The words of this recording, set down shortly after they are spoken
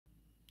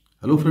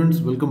Hello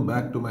friends, welcome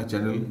back to my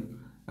channel,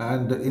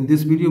 and in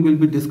this video we'll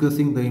be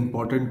discussing the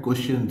important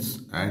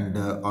questions and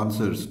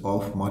answers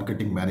of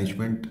marketing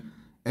management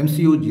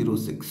MCO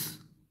 06.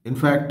 In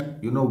fact,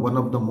 one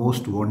of the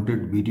most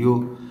wanted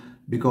video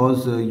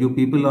because you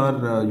people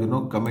are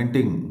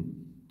commenting,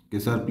 okay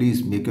sir,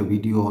 please make a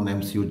video on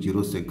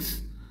MCO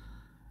 06.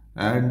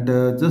 And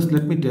just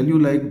let me tell you,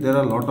 like, there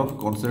are a lot of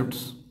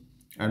concepts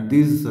and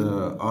these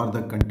are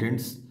the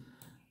contents,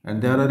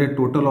 and there are a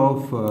total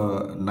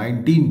of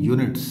 19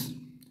 units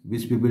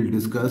which we will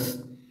discuss,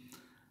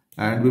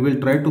 and we will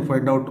try to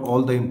find out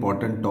all the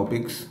important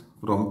topics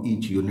from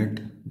each unit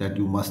that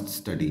you must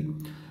study.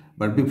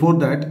 But before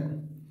that,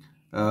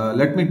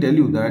 let me tell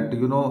you that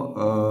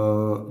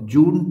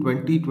June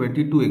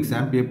 2022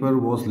 exam paper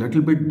was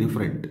little bit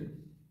different.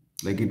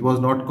 Like, it was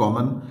not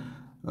common.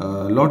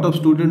 A lot of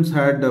students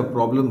had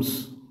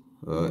problems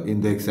in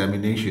the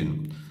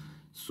examination.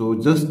 So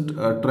just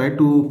try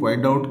to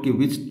find out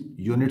which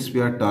units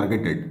we are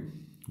targeted.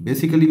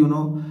 Basically,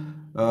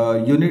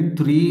 unit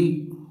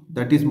 3,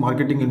 that is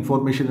marketing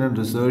information and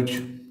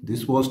research,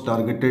 this was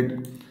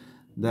targeted.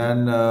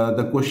 Then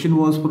the question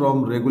was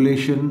from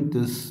regulation,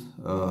 this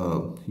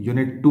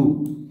unit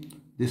 2,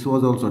 this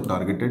was also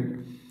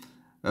targeted.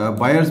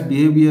 Buyer's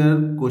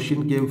behavior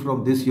question came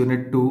from this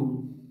unit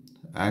 2.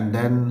 And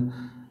then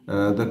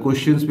the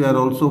questions were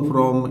also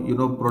from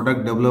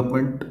product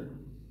development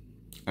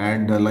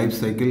and life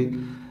cycle.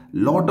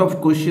 Lot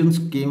of questions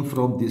came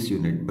from this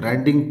unit,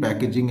 branding,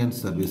 packaging and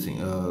servicing.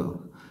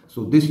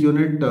 So this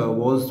unit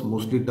was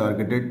mostly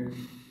targeted.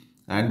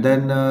 And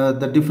then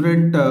the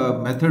different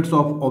methods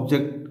of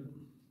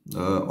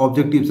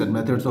objectives and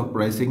methods of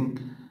pricing.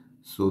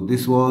 So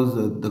this was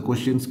the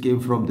questions came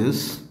from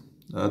this.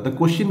 The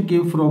question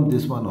came from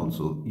this one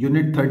also,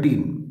 unit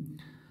 13,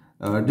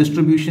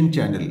 distribution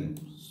channel.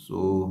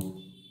 So,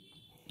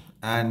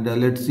 and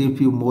let's see a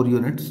few more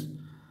units.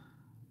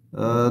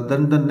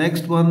 Then the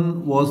next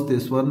one was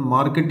this one,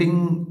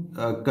 marketing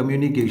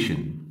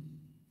communication.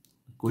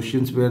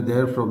 Questions were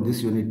there from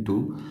this unit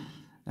too.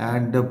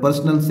 And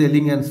personal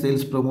selling and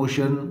sales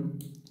promotion,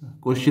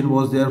 question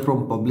was there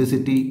from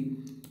publicity.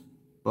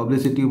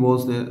 Publicity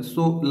was there.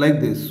 So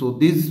like this. So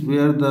these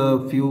were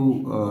the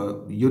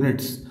few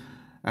units,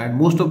 and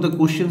most of the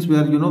questions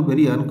were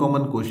very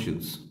uncommon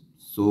questions.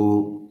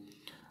 So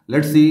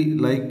let's see,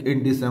 like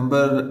in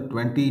December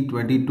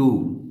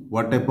 2022,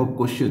 what type of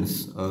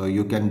questions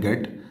you can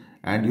get,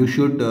 and you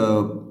should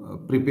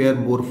prepare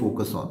more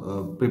focus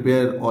on,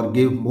 prepare or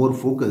give more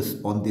focus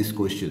on these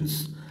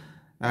questions.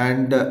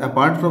 And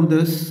apart from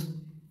this,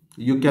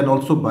 you can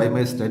also buy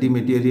my study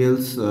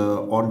materials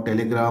on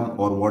Telegram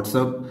or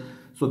WhatsApp.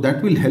 So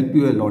that will help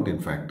you a lot, in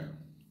fact,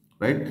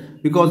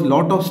 right? Because a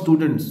lot of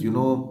students,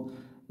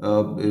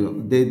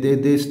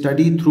 they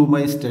study through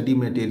my study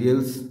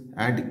materials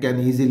and can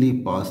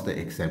easily pass the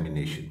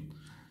examination.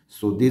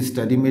 So these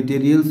study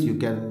materials you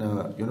can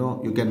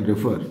you can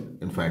refer,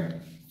 in fact.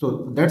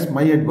 So that's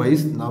my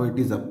advice. Now it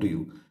is up to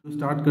you. तो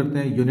start करते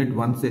हैं unit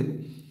 1 से,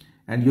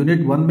 and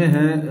unit 1 में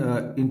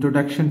है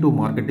introduction to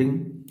marketing,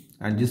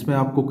 and जिसमें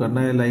आपको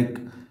करना है, like,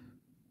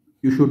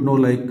 you should know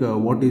like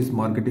what is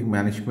marketing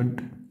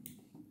management,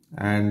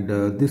 and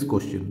this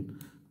question,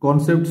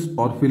 concepts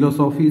or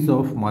philosophies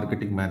of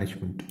marketing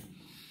management.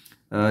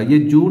 ये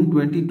जून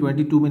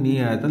 2022 में नहीं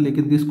आया था,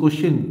 लेकिन this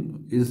question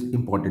is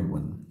important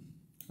one.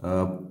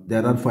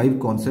 There are 5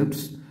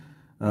 concepts: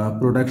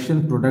 production,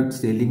 product,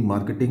 selling,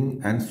 marketing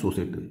and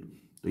societal.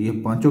 तो ये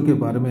पांचों के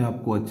बारे में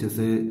आपको अच्छे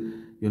से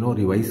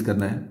रिवाइज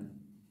करना है,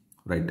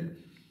 right.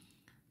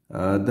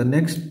 The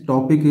next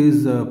topic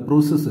is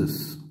processes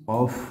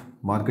of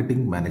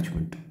marketing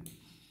management.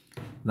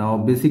 Now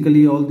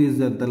basically all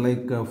these are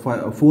the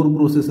 4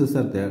 processes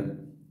are there.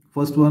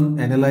 First one,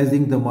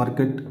 analyzing the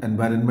market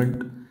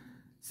environment.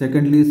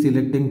 Secondly,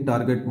 selecting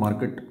target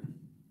market,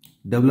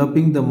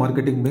 developing the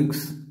marketing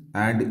mix,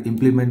 and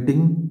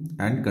implementing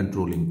and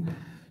controlling.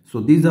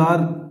 So these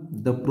are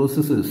the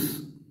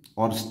processes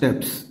or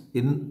steps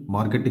in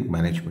marketing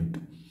management.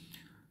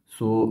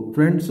 So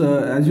friends,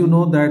 as you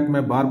know that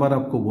मैं बार बार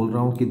आपको बोल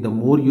रहा हूँ कि the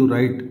more you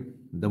write,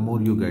 the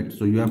more you get.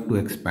 So you have to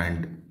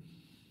expand.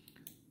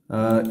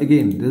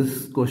 Again,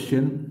 this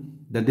question,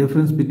 the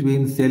difference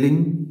between selling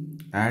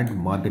and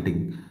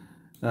marketing.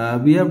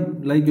 We have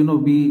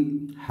we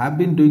have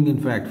been doing, in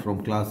fact,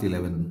 from class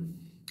 11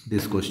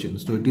 this question,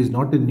 so it is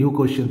not a new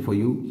question for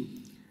you.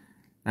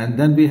 And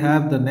then we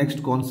have the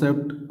next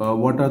concept,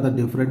 what are the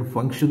different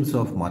functions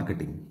of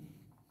marketing.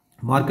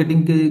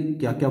 Marketing के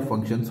क्या क्या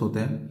functions होते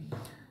हैं?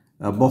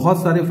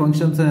 बहुत सारे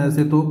functions हैं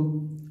ऐसे तो,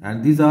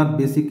 and these are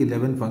basic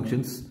 11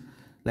 functions.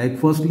 Like,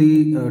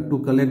 firstly,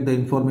 to collect the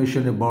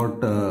information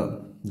about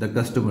the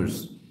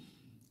customers.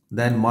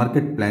 Then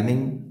market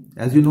planning.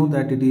 As you know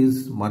that it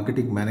is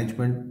marketing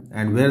management,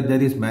 and where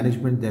there is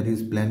management, there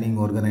is planning,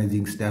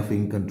 organizing,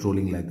 staffing,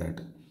 controlling, like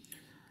that.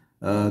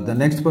 The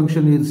next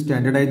function is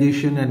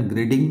standardization and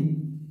grading.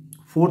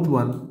 Fourth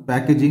one,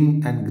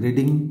 packaging and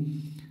grading.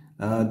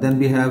 Then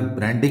we have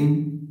branding,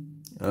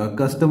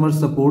 customer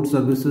support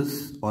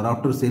services or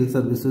after sales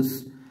services,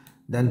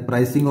 then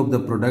pricing of the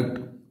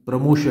product,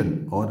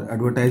 promotion or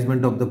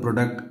advertisement of the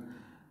product,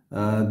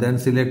 then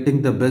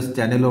selecting the best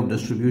channel of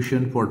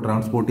distribution for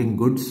transporting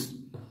goods,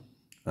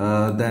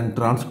 then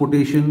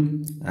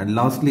transportation, and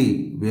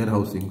lastly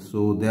warehousing.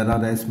 So there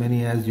are as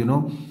many as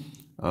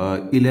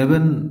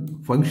 11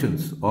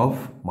 functions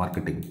of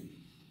marketing.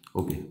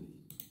 Okay,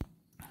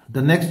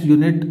 the next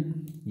unit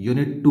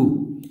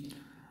 2.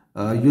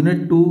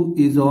 Unit 2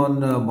 is on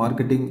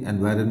marketing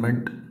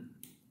environment,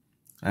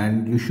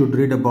 and you should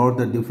read about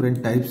the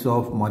different types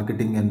of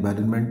marketing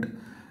environment.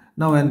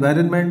 Now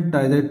environment,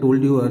 as I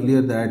told you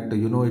earlier, that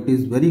it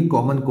is very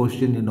common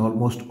question in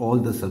almost all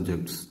the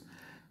subjects.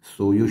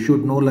 So you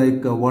should know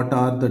like what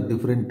are the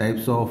different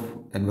types of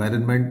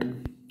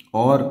environment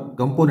or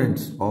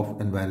components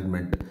of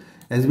environment.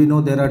 As we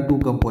know, there are two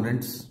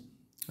components,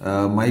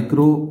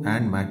 micro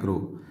and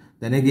macro.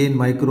 Then again,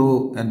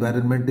 micro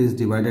environment is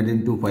divided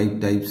into 5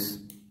 types,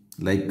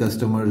 like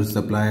customers,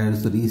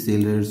 suppliers,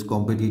 resellers,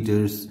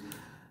 competitors,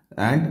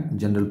 and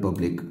general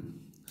public.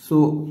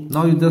 So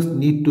now you just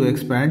need to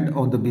expand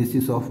on the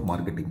basis of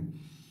marketing.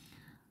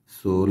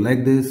 So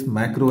like this,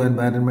 macro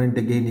environment,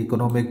 again,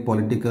 economic,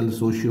 political,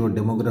 socio,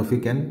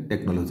 demographic, and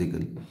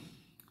technological.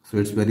 So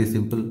it's very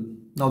simple.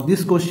 Now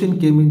this question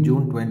came in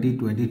June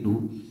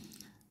 2022.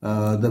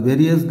 The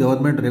various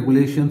government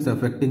regulations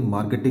affecting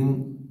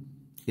marketing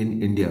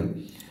in India.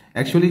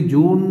 Actually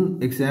June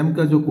exam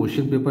का जो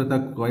question paper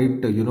था,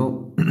 quite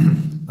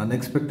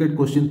unexpected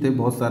question थे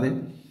बहुत सारे.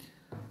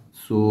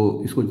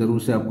 So इसको जरूर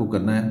से आपको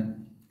करना है.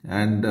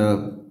 And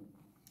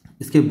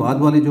इसके बाद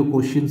वाले जो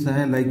क्वेश्चंस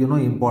हैं like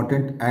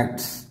important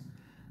acts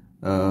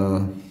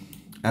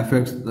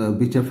affects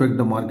which affect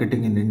the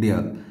marketing in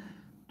India,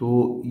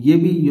 तो ये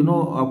भी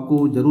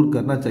आपको जरूर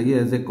करना चाहिए.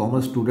 As a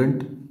commerce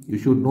student you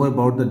should know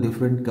about the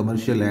different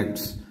commercial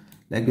acts,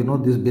 like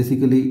this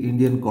basically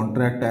Indian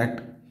Contract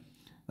Act,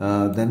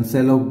 then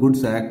Sale of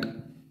Goods Act,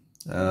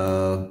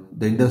 the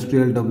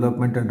Industrial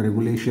Development and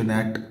Regulation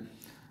Act,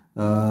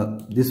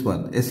 this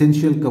one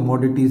Essential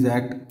Commodities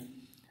Act.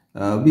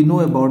 We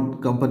know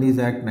about Companies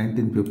Act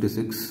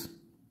 1956,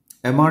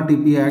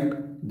 MRTP Act,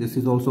 this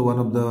is also one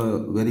of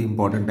the very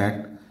important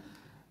act,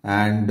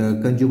 and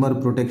Consumer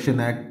Protection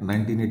Act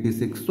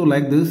 1986. So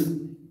like this,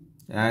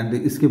 and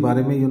इसके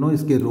बारे में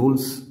इसके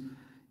roles,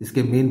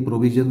 इसके main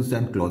provisions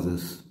and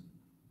clauses.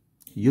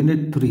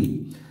 Unit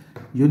 3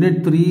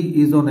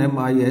 is on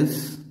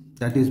MIS,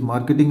 that is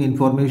Marketing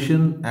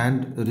Information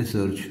and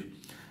Research.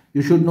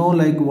 You should know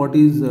like what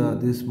is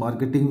this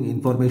Marketing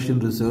Information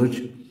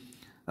Research.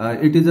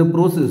 It is a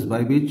process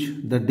by which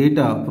the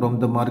data from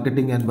the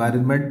marketing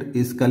environment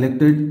is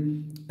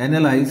collected,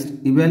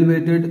 analyzed,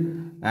 evaluated,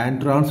 and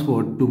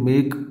transferred to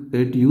make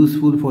it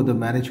useful for the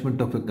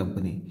management of a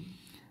company.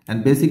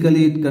 And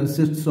basically it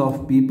consists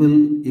of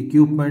people,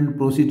 equipment,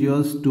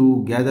 procedures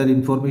to gather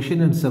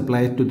information and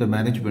supply it to the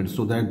management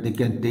so that they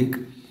can take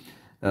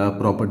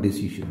proper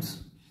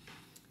decisions.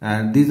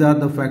 And these are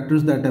the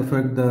factors that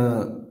affect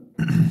the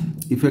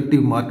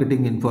effective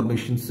marketing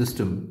information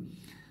system.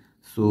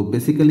 So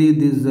basically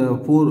these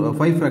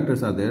 5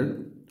 factors are there.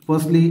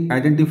 Firstly,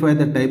 identify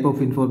the type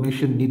of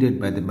information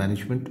needed by the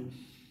management.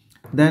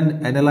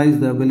 Then analyze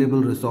the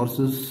available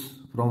resources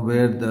from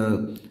where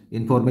the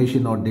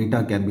information or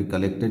data can be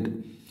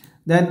collected.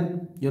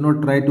 Then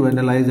try to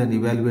analyze and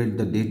evaluate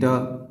the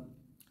data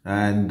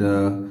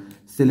and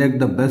select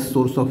the best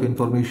source of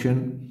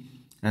information,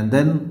 and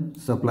then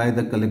supply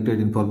the collected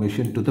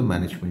information to the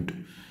management.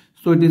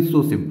 So it is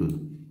so simple.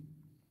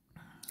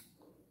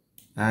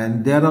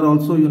 And there are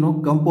also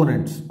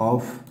components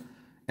of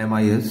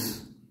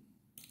MIS,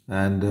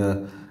 and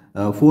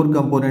 4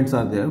 components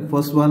are there.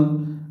 First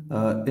one,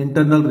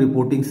 internal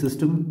reporting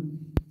system.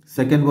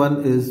 Second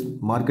one is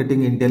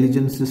marketing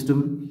intelligence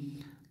system.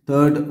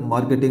 Third,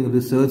 marketing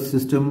research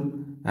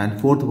system. And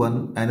fourth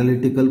one,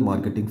 analytical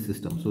marketing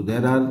system. So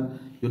there are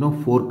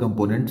 4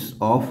 components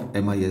of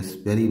MIS.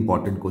 Very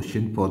important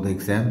question for the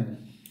exam.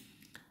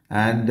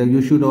 And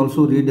you should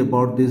also read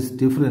about this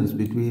difference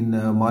between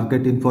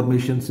market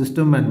information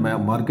system and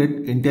market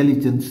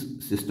intelligence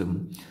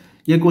system.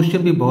 ये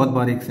question भी बहुत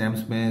बार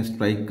exams में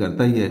strike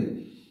करता ही है.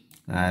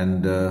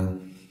 And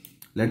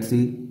let's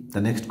see,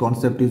 the next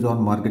concept is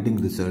on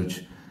marketing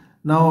research.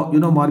 Now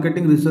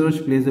marketing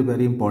research plays a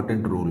very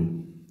important role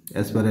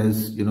as far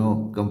as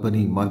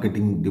company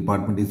marketing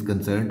department is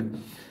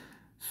concerned.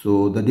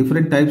 So the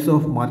different types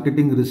of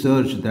marketing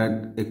research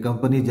that a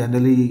company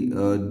generally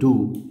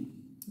do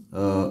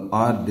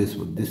are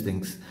these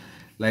things.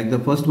 Like the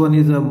first one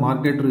is a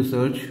market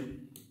research.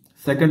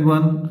 Second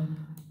one,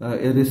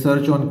 a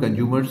research on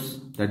consumers,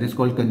 that is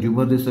called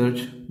consumer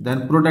research.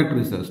 Then product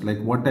research,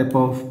 like what type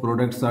of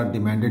products are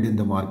demanded in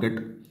the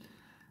market.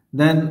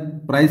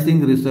 Then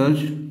pricing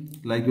research,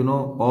 like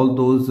all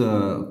those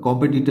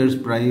competitors'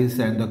 price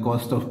and the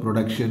cost of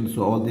production,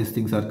 so all these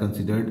things are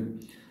considered.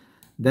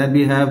 Then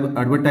we have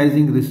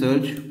advertising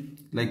research,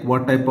 like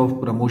what type of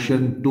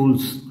promotion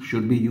tools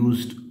should be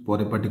used for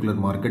a particular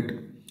market.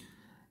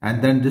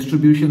 And then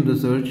distribution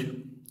research,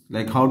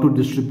 like how to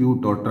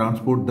distribute or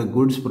transport the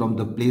goods from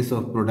the place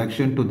of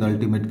production to the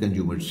ultimate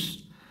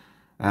consumers.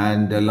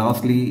 And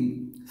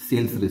lastly,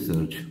 sales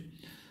research.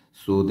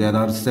 So there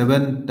are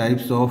 7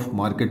 types of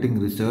marketing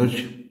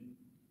research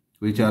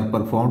which are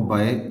performed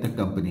by the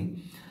company.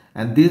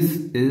 And this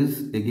is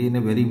again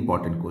a very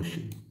important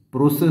question.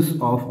 Process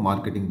of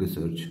marketing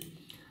research.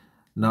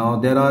 Now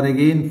there are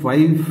again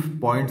 5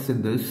 points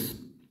in this.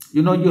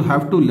 You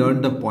have to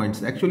learn the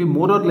points. Actually,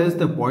 more or less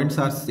the points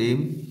are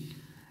same.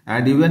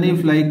 And even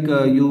if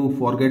you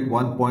forget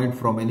one point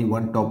from any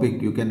one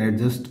topic, you can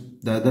adjust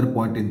the other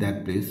point in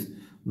that place.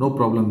 No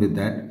problem with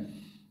that.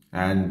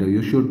 And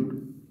you should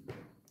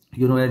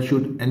it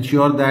should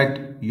ensure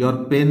that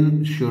your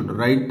pen should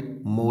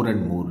write more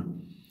and more.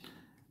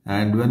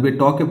 And when we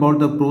talk about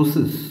the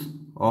process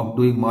of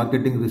doing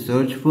marketing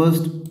research,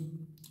 first,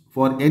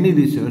 for any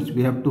research,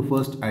 we have to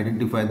first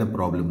identify the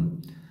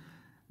problem.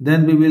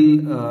 Then we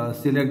will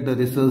select the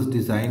research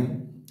design.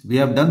 We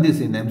have done this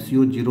in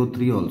MCO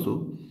 03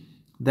 also.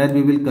 Then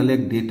we will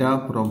collect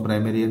data from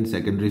primary and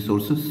secondary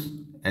sources,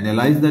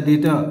 analyze the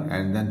data,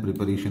 and then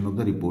preparation of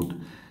the report.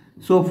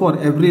 So for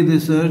every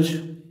research,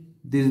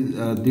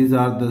 these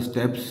are the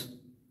steps.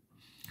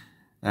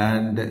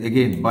 And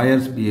again,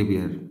 buyer's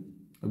behavior.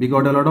 We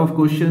got a lot of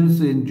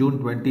questions in June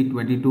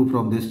 2022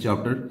 from this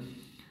chapter.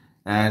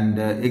 And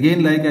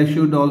again, I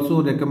should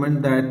also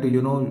recommend that,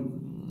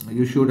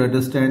 you should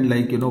understand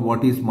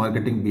what is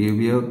marketing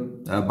behavior,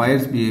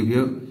 buyer's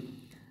behavior.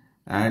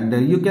 And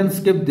you can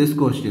skip this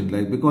question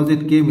because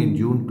it came in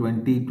June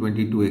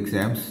 2022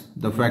 exams,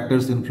 the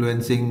factors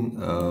influencing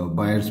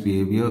buyer's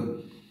behavior.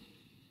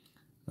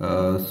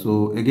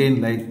 So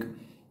again,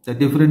 the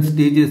different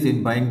stages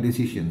in buying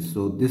decisions.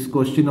 So this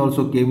question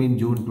also came in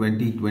June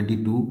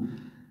 2022.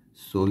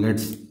 So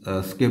let's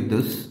skip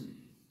this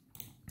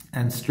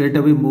and straight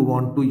away move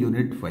on to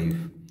Unit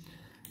 5.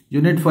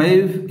 Unit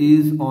 5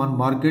 is on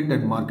market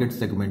and market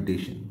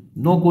segmentation.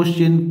 No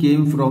question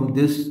came from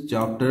this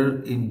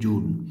chapter in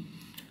June.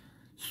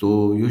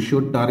 So you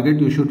should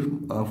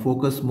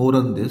focus more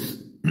on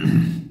this.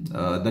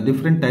 The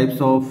different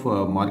types of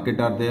market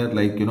are there,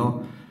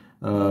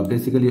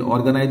 basically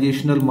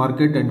organizational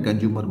market and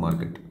consumer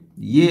market.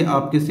 ये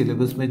आपके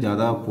syllabus में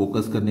ज़्यादा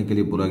focus करने के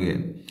लिए बोला गया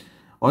है.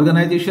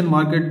 Organization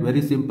market,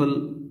 very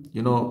simple,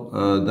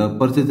 the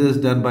purchases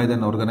done by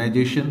an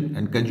organization,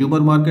 and consumer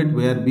market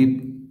where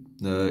we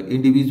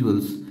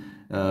individuals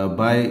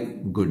buy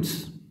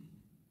goods.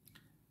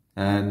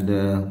 And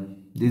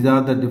these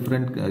are the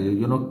different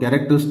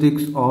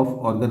characteristics of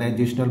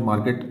organizational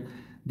market.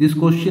 This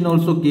question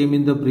also came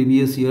in the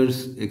previous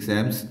year's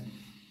exams,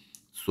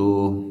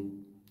 so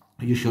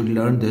you should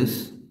learn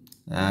this.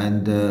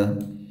 And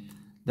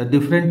the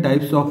different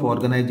types of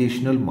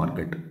organizational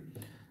market.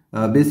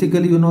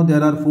 Basically,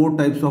 there are 4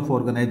 types of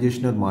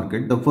organizational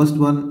market. The first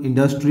one,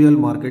 industrial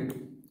market,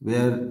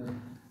 where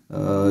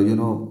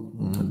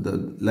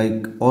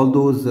all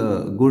those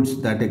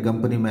goods that a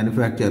company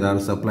manufactures are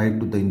supplied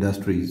to the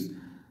industries.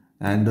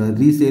 And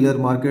reseller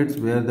markets,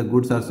 where the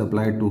goods are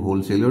supplied to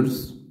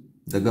wholesalers.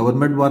 The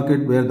government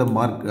market, where the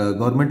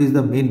government is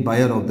the main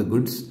buyer of the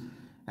goods.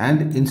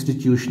 And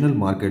institutional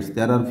markets,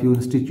 there are few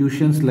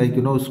institutions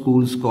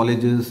schools,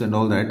 colleges and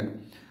all that.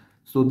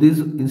 So these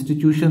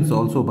institutions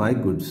also buy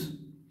goods.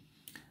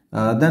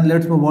 Then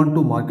let's move on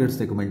to market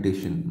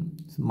segmentation.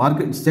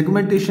 Market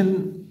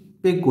segmentation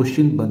पे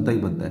question बनता ही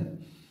बनता है.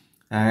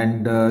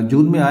 And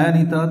June में आया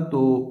नहीं था, तो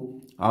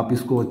आप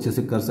इसको अच्छे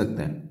से कर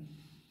सकते हैं.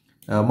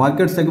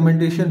 मार्केट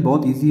सेगमेंटेशन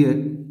बहुत इजी है.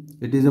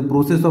 It is a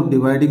process of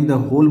dividing the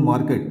whole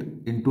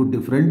market into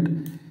different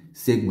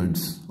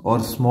segments or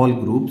small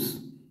groups,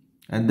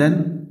 and then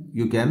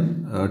you can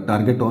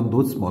target on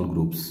those small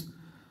groups.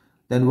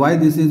 Then why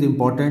this is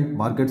important?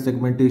 Market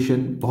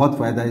segmentation, बहुत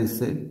फायदा है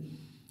इससे.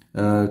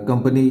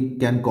 Company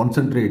can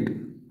concentrate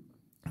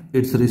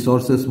its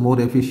resources more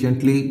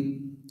efficiently,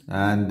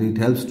 and it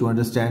helps to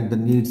understand the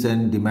needs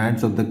and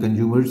demands of the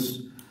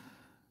consumers.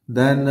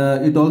 Then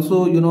it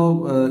also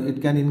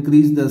it can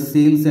increase the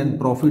sales and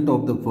profit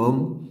of the firm,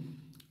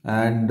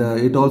 and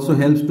it also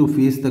helps to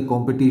face the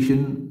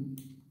competition,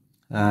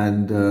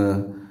 and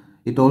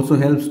it also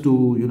helps to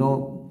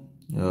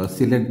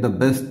select the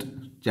best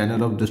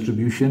channel of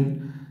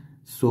distribution.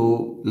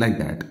 So like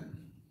that.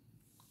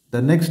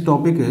 The next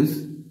topic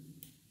is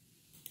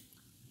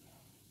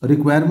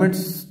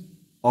requirements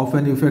of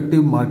an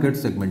effective market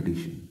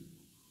segmentation.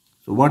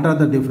 So what are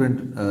the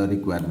different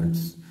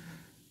requirements?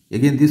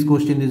 Again, this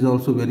question is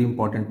also very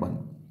important one.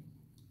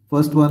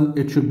 First one,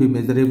 it should be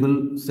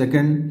measurable.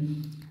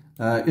 Second,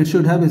 it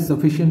should have a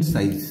sufficient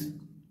size.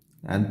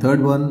 And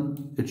third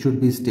one, it should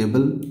be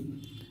stable.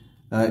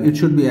 It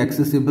should be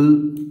accessible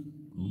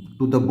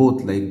to the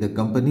both, like the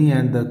company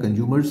and the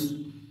consumers.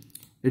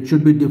 It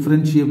should be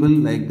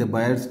differentiable, like the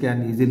buyers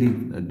can easily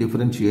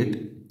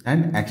differentiate,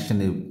 and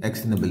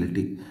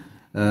actionability.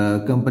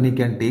 Company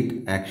can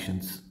take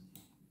actions.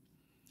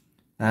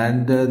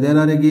 And there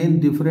are again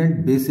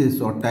different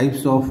bases or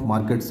types of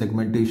market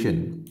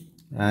segmentation.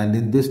 And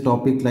in this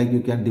topic,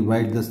 you can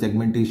divide the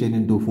segmentation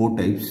into 4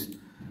 types.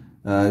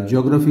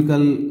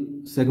 Geographical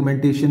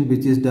segmentation,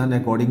 which is done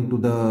according to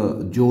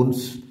the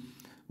zones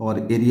or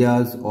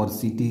areas or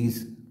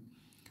cities.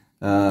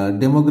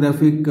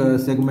 demographic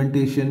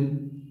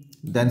segmentation,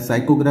 then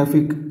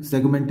psychographic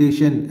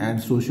segmentation, and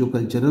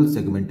sociocultural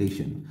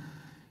segmentation.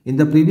 In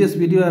the previous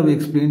video, I have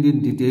explained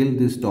in detail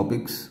these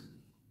topics.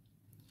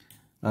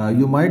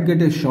 You might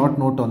get a short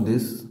note on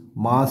this: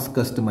 mass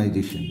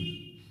customization.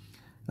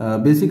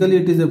 Basically,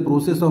 it is a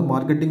process of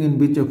marketing in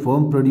which a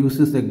firm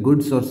produces a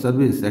goods or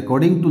service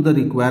according to the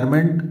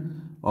requirement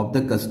of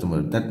the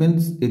customer. That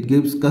means it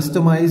gives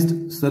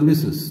customized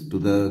services to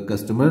the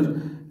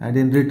customer, and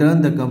in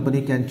return the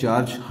company can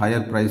charge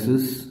higher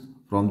prices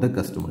from the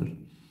customer.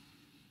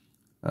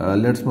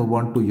 Let's move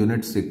on to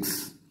unit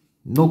 6.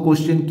 No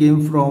question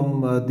came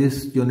from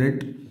this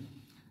unit.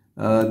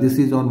 This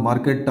is on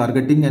market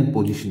targeting and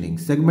positioning.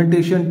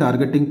 Segmentation,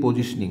 targeting,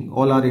 positioning,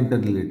 all are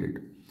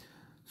interrelated.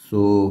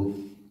 So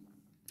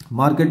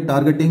market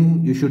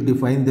targeting, you should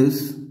define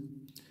this.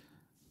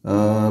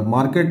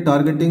 Market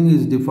targeting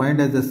is defined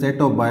as a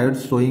set of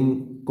buyers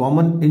showing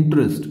common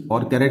interest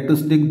or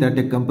characteristic that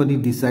a company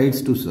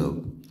decides to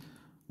serve.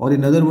 Or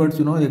in other words,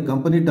 a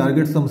company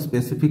targets some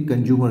specific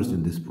consumers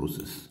in this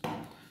process,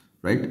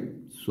 right?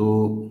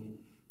 So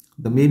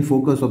the main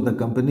focus of the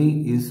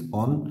company is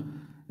on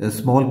a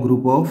small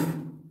group of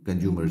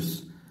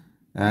consumers,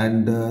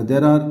 and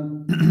there are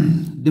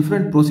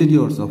different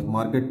procedures of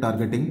market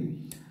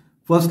targeting.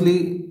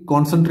 Firstly,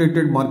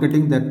 concentrated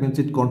marketing, that means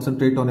it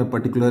concentrates on a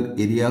particular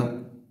area.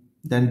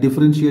 Then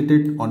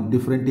differentiated, on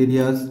different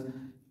areas.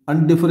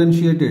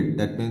 Undifferentiated,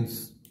 that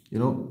means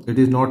it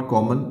is not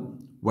common,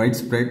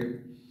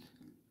 widespread,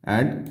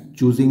 and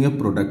choosing a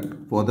product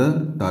for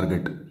the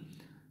target.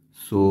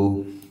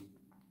 So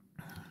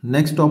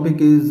next topic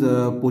is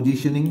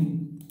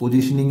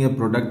positioning a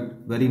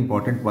product, very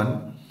important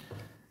one.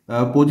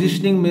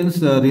 Positioning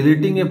means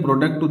relating a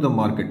product to the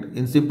market.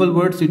 In simple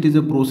words, it is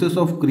a process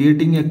of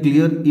creating a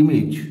clear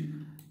image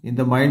in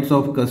the minds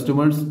of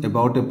customers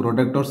about a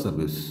product or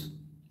service.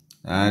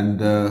 And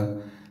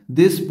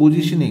this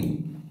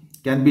positioning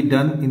can be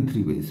done in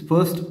 3 ways.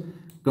 First,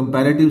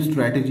 comparative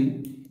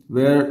strategy,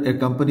 where a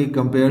company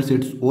compares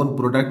its own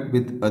product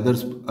with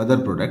other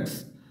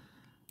products.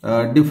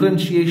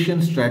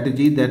 Differentiation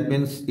strategy, that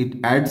means it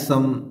adds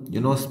some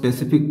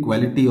specific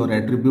quality or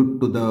attribute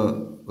to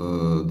the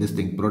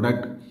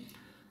product.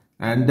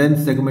 And then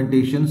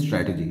segmentation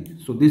strategy.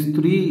 So these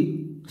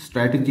 3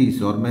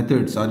 strategies or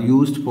methods are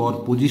used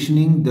for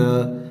positioning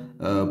the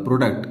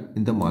product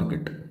in the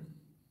market.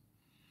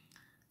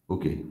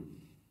 Okay,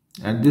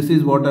 and this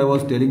is what I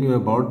was telling you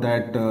about,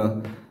 that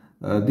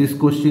this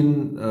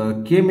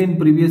question came in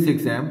previous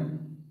exam.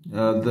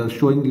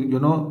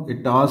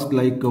 It asked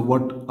like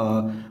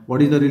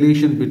what is the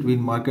relation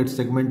between market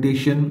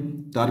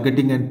segmentation,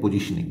 targeting, and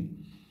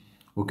positioning.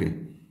 Okay,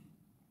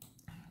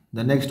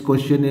 the next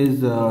question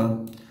is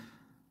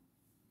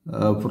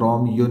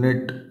from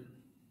unit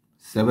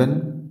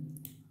 7,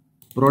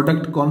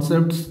 product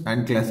concepts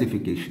and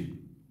classification.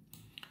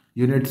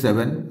 Unit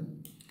 7,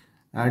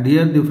 and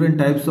here different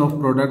types of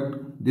product.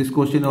 This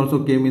question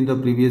also came in the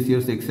previous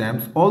year's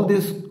exams. All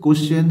these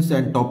questions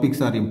and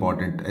topics are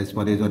important as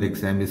far as your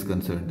exam is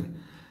concerned.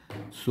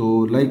 So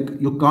like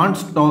you can't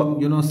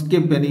stop,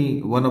 skip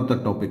any one of the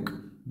topic,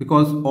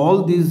 because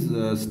all these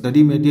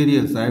study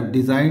materials I have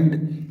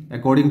designed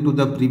according to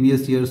the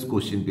previous year's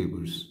question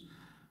papers.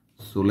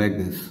 So like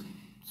this.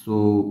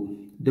 So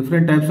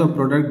different types of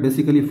product,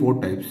 basically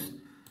 4 types.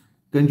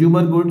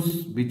 Consumer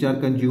goods, which are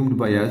consumed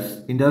by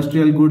us.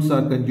 Industrial goods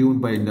are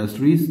consumed by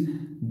industries.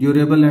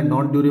 Durable and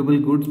non-durable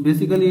goods,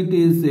 basically it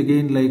is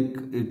again like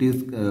it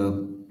is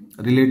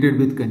related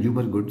with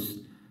consumer goods.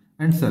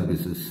 And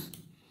services.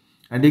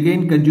 And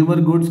again, consumer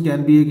goods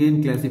can be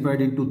again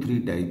classified into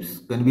 3 types: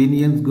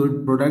 convenience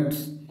good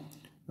products,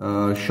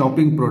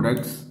 shopping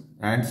products,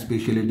 and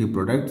specialty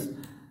products.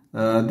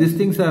 These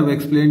things I have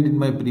explained in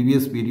my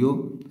previous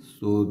video,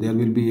 so there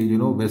will be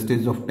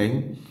wastage of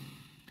time.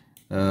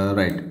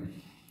 Right.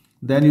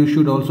 Then you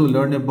should also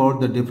learn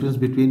about the difference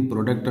between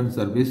product and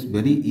service.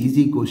 Very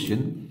easy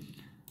question.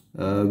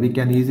 We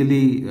can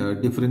easily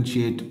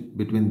differentiate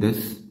between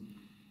this.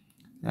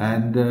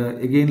 And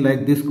again,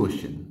 like this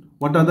question: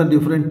 what are the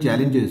different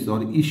challenges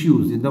or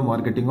issues in the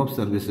marketing of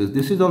services?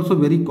 This is also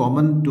very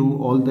common to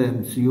all the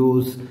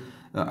MCOs,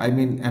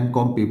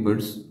 MCOM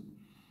papers.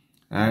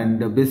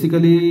 And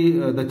basically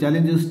the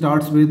challenges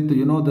starts with,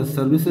 the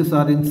services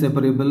are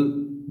inseparable.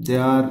 They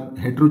are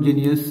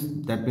heterogeneous,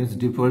 that means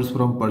differs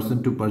from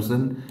person to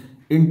person.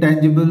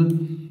 Intangible.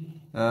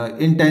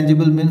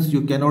 Intangible means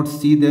you cannot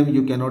see them,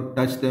 you cannot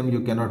touch them, you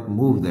cannot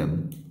move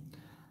them.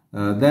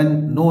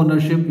 Then no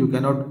ownership, you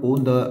cannot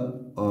own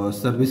the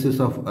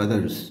services of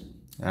others.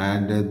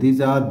 And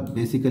these are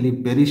basically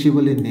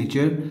perishable in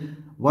nature.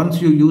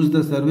 Once you use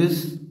the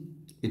service,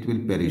 it will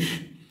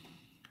perish.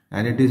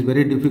 And it is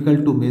very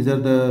difficult to measure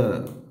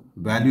the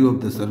value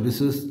of the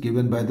services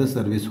given by the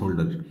service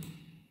holder.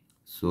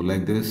 So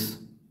like this,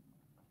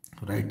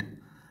 right?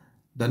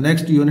 The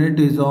next unit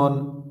is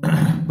on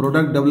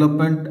product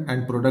development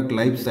and product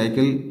life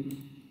cycle.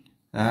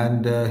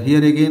 And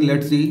here again,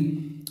 let's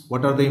see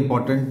what are the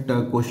important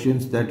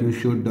questions that you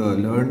should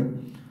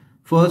learn.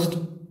 First,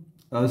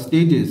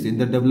 stages in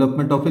the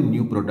development of a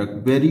new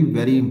product. Very,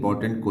 very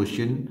important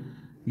question.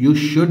 You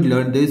should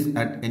learn this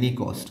at any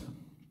cost.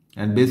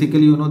 And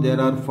basically, there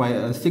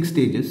are six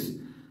stages.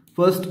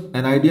 First,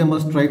 an idea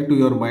must strike to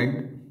your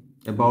mind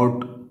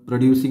about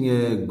producing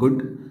a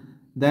good.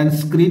 Then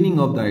screening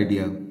of the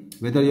idea,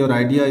 whether your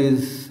idea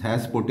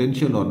has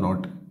potential or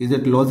not. Is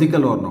it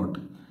logical or not?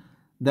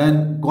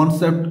 Then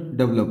concept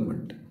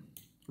development,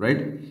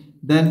 right?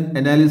 Then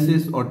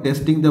analysis or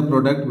testing the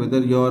product, whether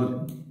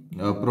your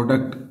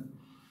product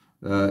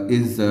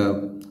is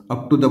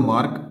up to the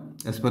mark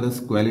as far as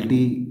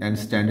quality and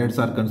standards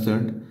are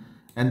concerned.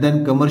 And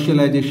then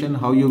commercialization,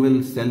 how you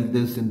will sell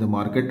this in the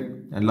market.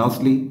 And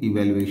lastly,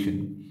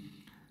 evaluation.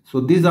 So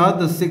these are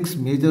the six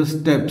major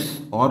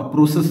steps or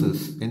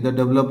processes in the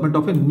development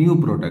of a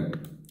new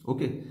product.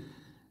 Okay.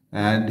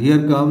 And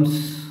here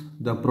comes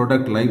the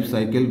product life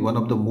cycle, one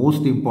of the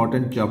most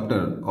important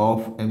chapter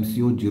of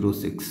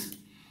MCO06.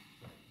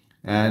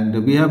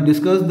 And we have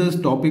discussed this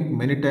topic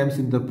many times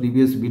in the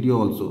previous video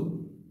also.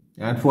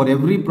 And for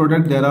every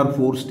product, there are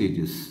four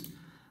stages.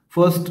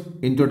 First,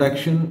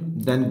 introduction,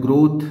 then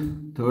growth,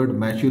 third,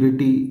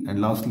 maturity,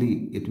 and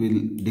lastly, it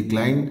will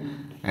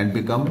decline and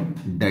become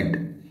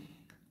dead.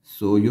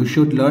 So you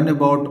should learn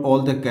about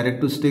all the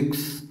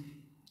characteristics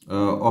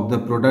of the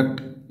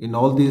product in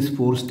all these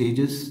four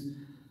stages,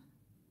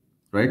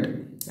 right?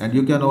 And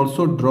you can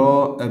also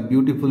draw a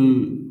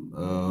beautiful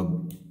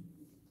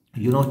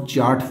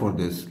chart for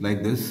this,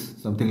 like this,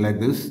 something like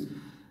this.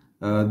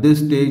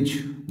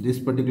 This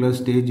particular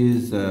stage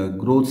is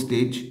growth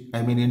stage,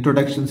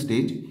 introduction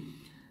stage.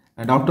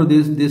 And after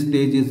this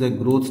stage is a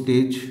growth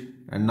stage.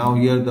 And now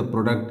here the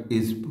product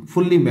is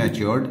fully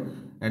matured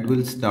and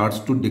will starts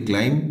to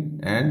decline,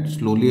 and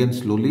slowly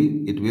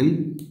it will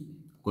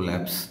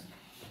collapse.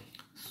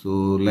 So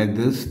like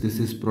this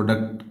is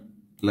product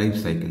life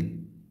cycle.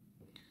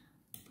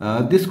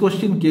 This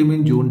question came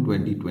in June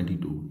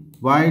 2022.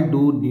 Why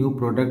do new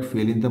product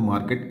fail in the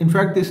market? In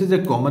fact, this is a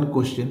common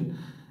question,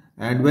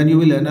 and when you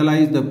will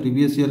analyze the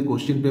previous year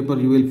question paper,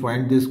 you will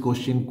find this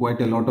question quite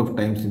a lot of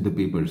times in the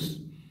papers.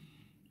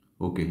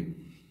 Okay,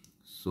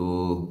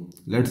 so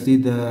let's see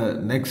the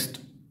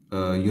next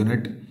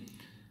unit.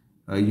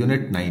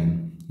 Unit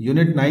 9.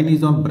 Unit 9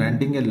 is on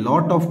branding. A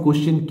lot of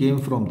question came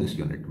from this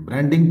unit.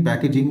 Branding,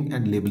 packaging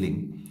and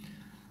labeling.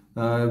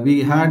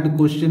 We had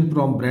question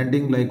from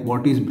branding, like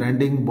what is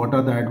branding, what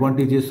are the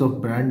advantages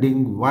of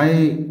branding,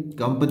 why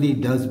company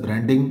does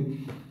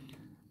branding.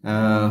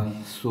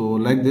 So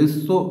like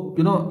this. So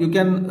you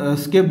can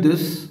skip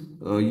this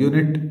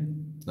unit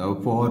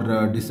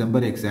for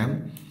December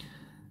exam.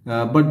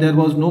 But there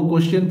was no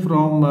question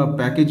from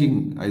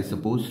packaging, I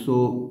suppose.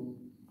 So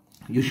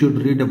you should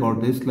read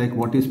about this, like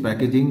what is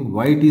packaging,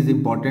 why it is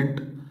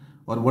important,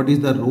 or what is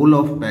the role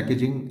of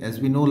packaging.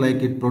 As we know, like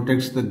it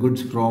protects the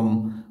goods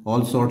from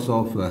all sorts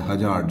of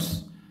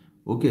hazards.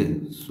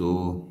 Okay,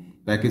 so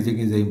packaging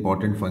is an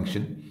important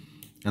function,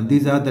 and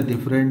these are the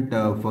different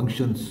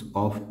functions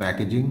of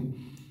packaging.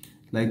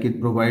 Like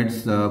it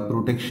provides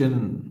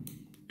protection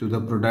to the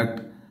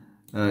product.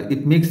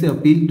 It makes the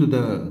appeal to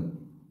the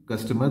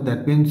customer.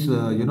 That means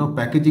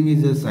packaging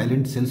is a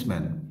silent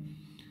salesman.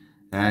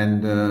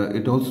 And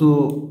it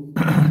also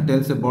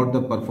tells about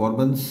the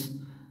performance.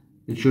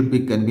 It should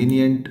be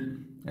convenient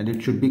and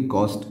it should be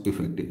cost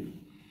effective.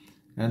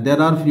 And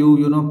there are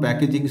few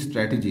packaging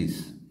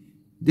strategies.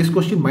 This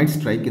question might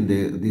strike in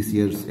this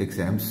year's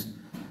exams.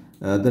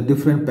 The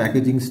different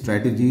packaging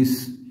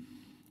strategies.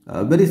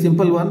 Very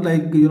simple one,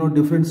 like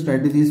different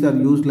strategies are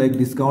used, like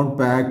discount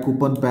pack,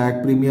 coupon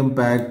pack, premium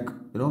pack,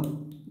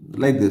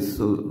 like this.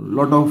 So a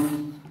lot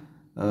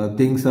of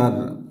things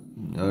are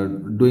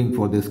doing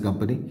for this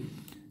company.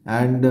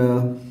 And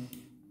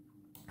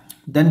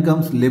then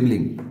comes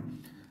labeling.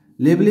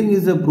 Labeling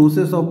is a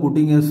process of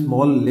putting a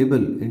small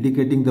label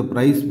indicating the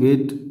price,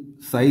 weight,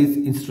 size,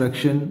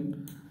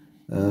 instruction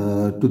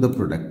to the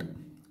product.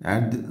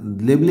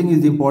 And labeling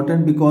is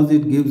important because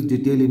it gives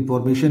detailed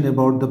information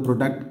about the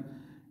product.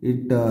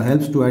 It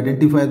helps to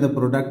identify the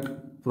product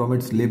from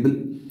its label,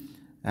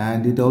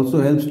 and it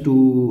also helps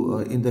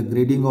to in the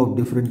grading of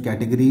different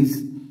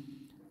categories.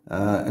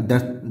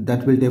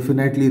 That will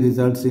definitely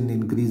results in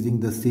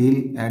increasing the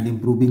sale and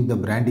improving the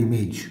brand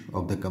image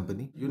of the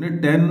company.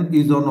 Unit 10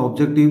 is on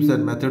objectives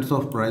and methods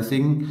of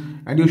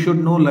pricing, and you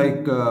should know,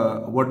 like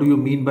what do you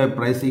mean by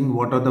pricing,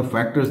 what are the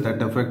factors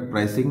that affect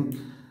pricing.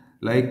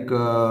 Like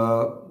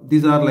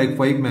these are like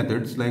 5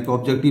 methods, like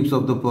objectives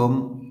of the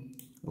firm.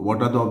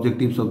 What are the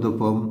objectives of the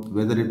firm?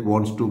 Whether it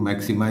wants to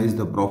maximize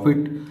the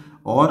profit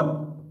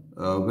or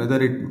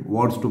whether it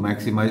wants to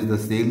maximize the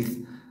sales.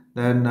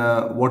 Then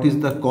what is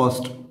the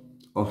cost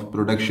of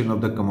production of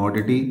the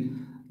commodity,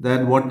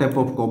 then what type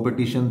of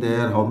competition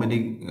there, how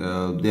many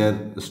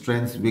their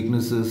strengths,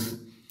 weaknesses,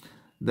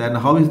 then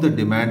how is the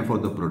demand for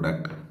the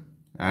product,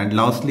 and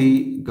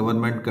lastly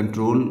government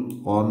control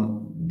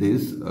on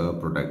these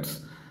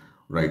products,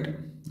 right?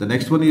 The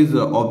next one is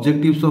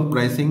objectives of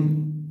pricing,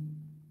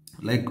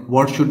 like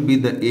what should be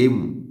the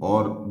aim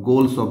or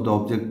goals of the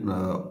object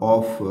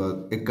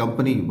of a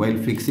company while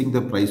fixing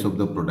the price of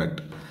the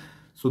product.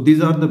 So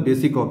these are the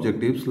basic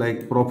objectives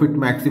like profit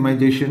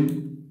maximization.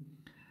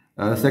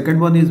 Second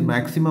one is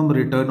maximum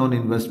return on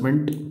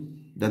investment.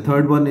 The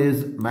third one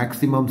is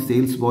maximum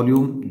sales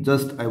volume,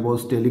 just I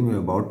was telling you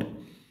about.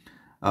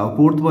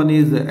 Fourth one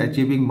is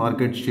achieving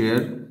market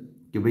share,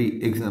 कि भाई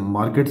एक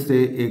market से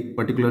एक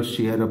particular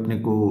share अपने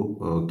को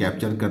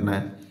capture करना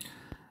है.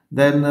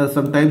 Then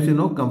sometimes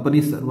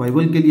company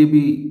survival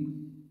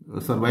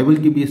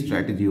की भी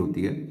स्ट्रैटेजी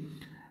होती है.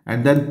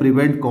 And then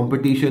prevent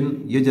competition.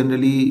 ये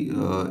जनरली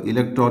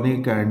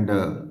इलेक्ट्रॉनिक एंड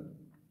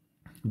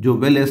जो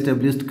वेल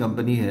एस्टेब्लिश्ड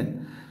कंपनी है,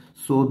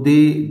 सो they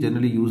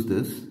generally use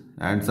this.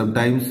 And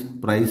sometimes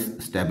price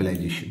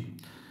stabilization.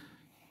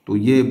 तो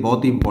ये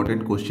बहुत ही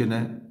इंपॉर्टेंट क्वेश्चन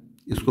है,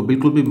 इसको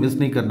बिल्कुल भी मिस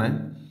नहीं करना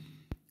है.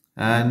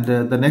 And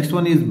the next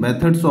one is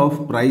methods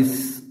of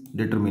price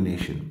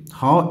determination.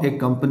 How a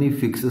company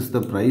fixes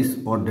the price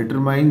or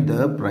determine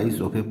the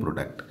price of a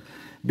product.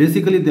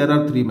 Basically there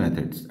are three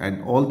methods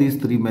and all these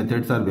three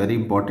methods are very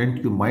important.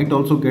 You might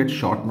also get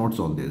short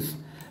notes on this,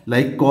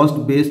 like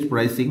cost based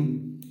pricing,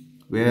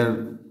 where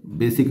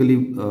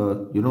basically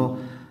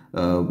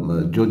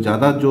जो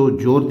ज़्यादा जो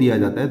जोर दिया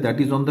जाता है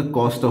that is on the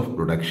cost of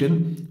production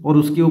और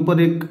उसके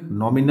ऊपर एक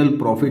nominal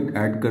profit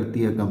add करती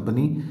है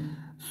company.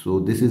 So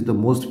this is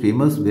the most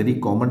famous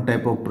very common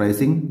type of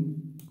pricing.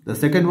 The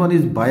second one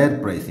is buyer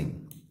pricing.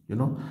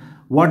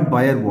 What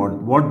buyer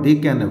want, what they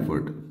can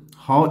afford,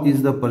 how is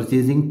the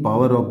purchasing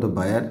power of the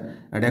buyer,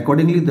 and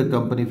accordingly the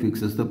company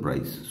fixes the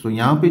price. So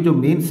यहाँ पे जो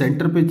main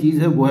center पे चीज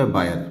है वो है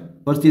buyer,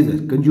 purchaser,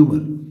 consumer.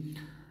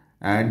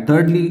 And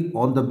thirdly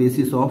on the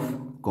basis of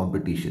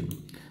competition.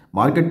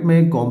 Market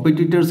में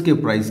competitors के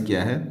price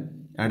क्या है,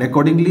 and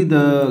accordingly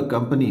the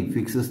company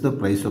fixes the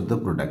price of the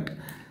product.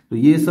 तो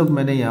ये सब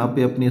मैंने यहाँ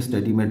पे अपने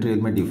study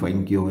material में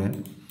define किए हुए हैं.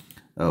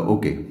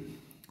 Okay.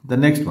 The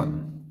next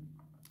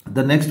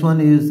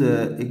one is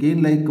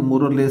again like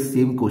more or less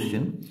same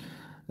question.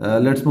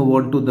 Let's move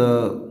on to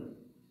the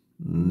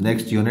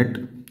next unit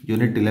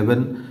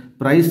 11,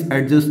 price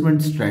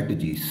adjustment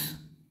strategies.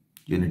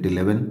 Unit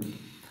 11,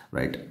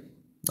 right?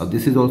 Now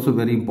this is also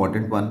very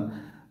important one.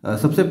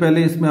 सबसे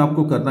पहले इसमें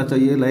आपको करना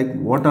चाहिए like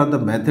what are the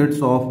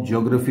methods of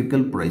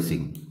geographical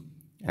pricing.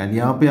 And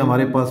यहाँ पे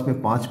हमारे पास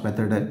में 5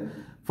 मेथड है.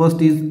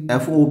 First is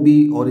FOB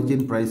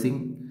origin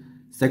pricing.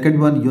 Second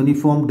one,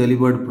 uniform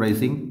delivered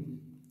pricing.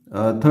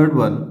 Third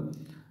one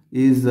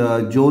is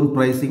zone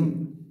pricing.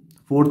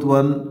 Fourth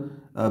one,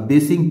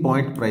 basing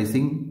point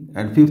pricing.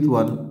 And fifth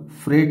one,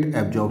 freight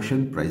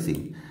absorption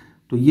pricing.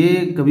 तो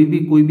ये कभी भी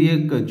कोई भी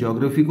एक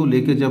ज्योग्राफी को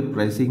लेके जब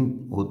प्राइसिंग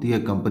होती है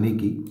कंपनी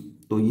की,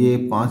 तो ये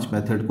 5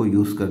 मेथड को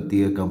यूज़ करती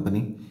है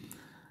company.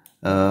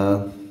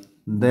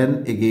 Then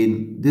again,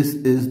 this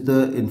is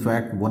the in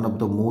fact one of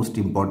the most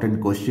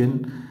important question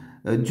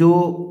जो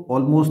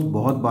ऑलमोस्ट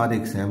बहुत बार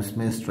एग्जाम्स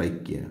में स्ट्राइक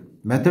किया है.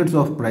 Methods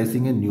of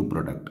pricing a new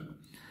product.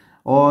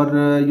 और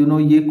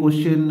ये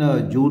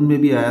क्वेश्चन जून में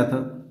भी आया था,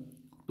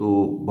 तो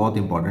बहुत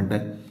इंपॉर्टेंट है.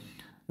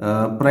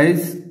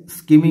 Price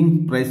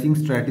skimming pricing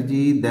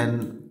strategy, then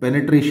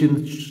penetration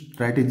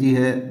strategy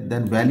है,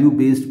 देन वैल्यू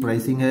बेस्ड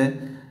प्राइसिंग है,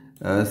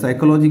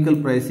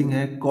 साइकोलॉजिकल प्राइसिंग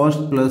है,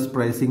 कॉस्ट प्लस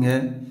प्राइसिंग है,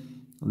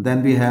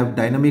 then we have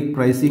dynamic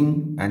pricing,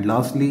 and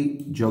lastly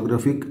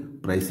geographic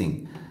pricing.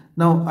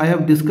 Now I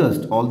have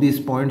discussed all these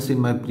points in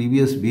my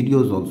previous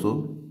videos also.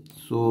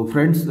 So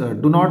friends,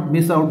 do not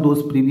miss out those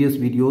previous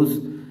videos.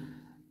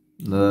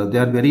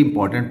 They are very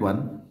important one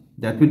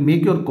that will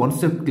make your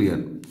concept clear,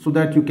 so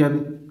that you can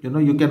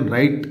you can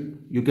write,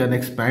 you can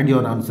expand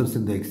your answers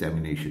in the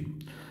examination.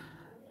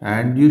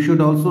 And you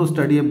should also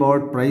study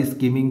about price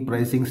scheming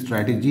pricing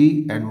strategy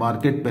and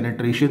market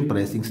penetration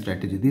pricing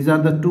strategy. These are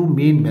the two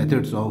main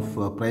methods of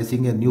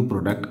pricing a new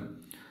product.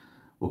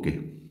 Okay.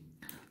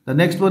 The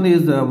next one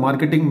is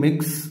marketing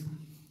mix.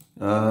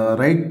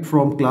 Right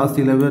from class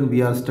 11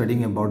 we are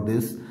studying about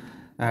this,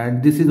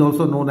 and this is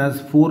also known as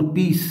 4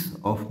 P's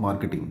of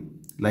marketing,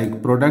 like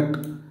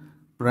product,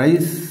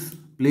 price,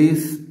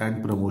 place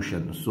and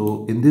promotion.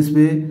 So in this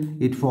way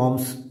it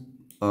forms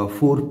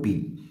 4P,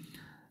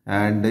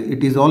 and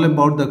it is all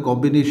about the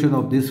combination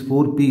of these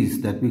 4 P's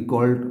that we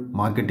called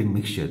marketing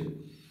mixture.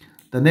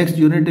 The next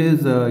unit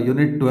is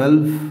unit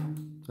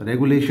 12,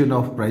 regulation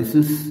of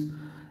prices.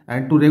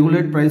 And to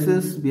regulate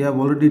prices, we have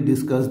already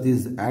discussed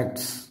these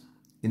acts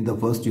in the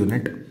first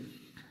unit.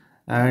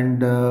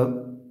 And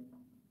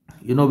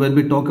when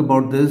we talk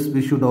about this,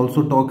 we should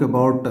also talk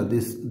about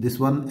this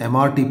one,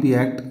 MRTP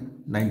Act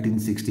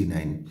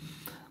 1969,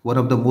 one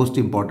of the most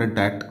important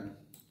act.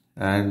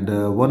 And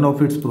one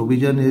of its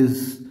provision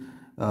is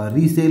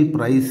resale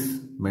price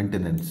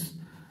maintenance.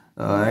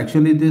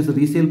 Actually, this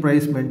resale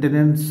price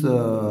maintenance,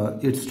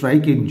 it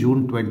strike in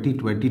June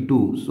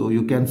 2022, so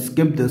you can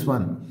skip this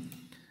one.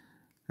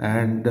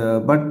 And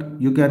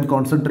but you can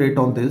concentrate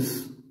on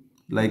this,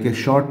 like a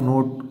short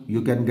note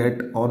you can get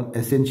on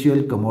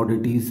Essential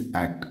Commodities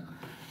Act.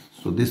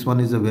 So this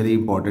one is a very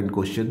important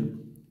question.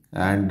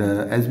 And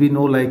as we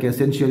know, like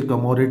essential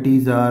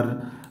commodities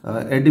are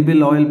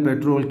edible oil,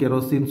 petrol,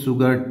 kerosene,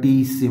 sugar,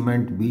 tea,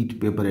 cement, wheat,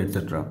 paper,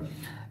 etc.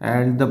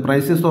 And the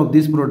prices of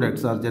these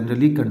products are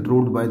generally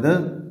controlled by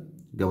the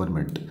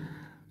government.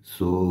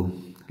 So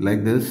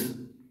like this.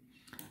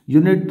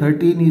 Unit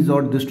 13 is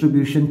on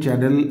distribution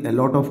channel. A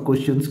lot of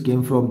questions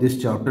came from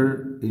this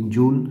chapter in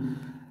June,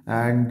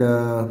 and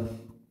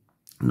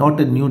not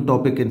a new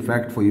topic in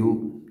fact for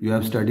you. You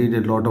have studied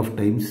a lot of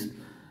times,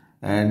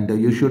 and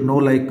you should know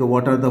like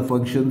what are the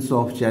functions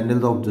of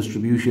channels of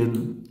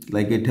distribution.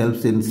 Like it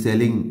helps in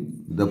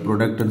selling the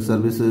product and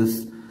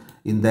services,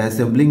 in the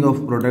assembling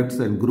of products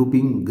and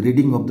grouping,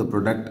 grading of the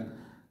product,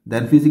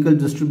 then physical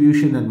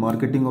distribution and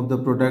marketing of the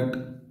product,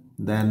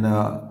 then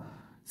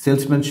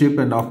salesmanship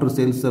and after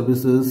sales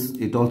services.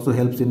 It also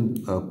helps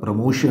in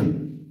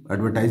promotion,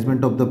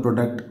 advertisement of the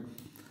product.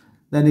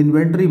 Then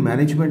inventory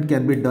management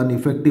can be done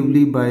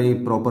effectively by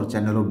proper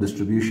channel of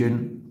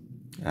distribution,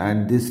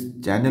 and this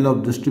channel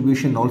of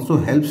distribution also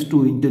helps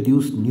to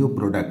introduce new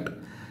product.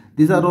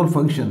 These are all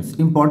functions.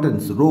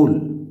 Importance,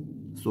 role,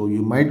 so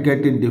you might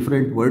get in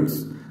different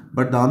words,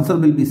 but the answer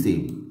will be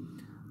same.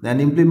 Then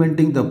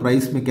implementing the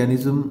price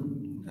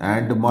mechanism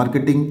and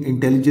marketing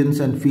intelligence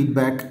and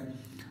feedback.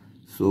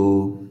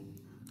 So,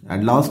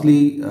 and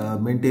lastly,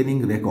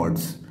 maintaining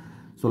records.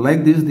 So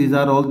like this, these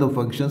are all the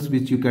functions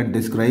which you can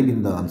describe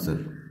in the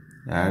answer.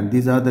 And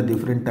these are the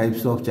different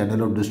types of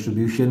channel of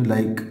distribution.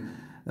 Like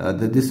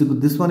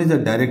this one is a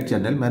direct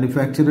channel,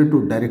 manufacturer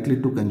to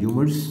directly to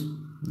consumers,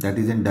 that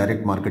is in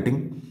direct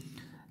marketing.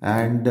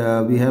 And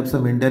we have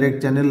some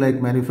indirect channel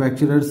like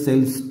manufacturer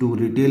sells to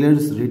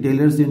retailers,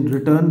 retailers in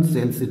return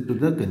sells it to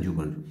the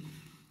consumer.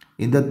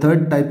 In the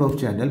third type of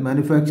channel,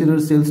 manufacturer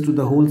sells to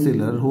the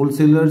wholesaler,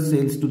 wholesaler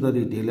sells to the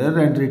retailer,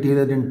 and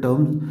retailer in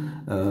turn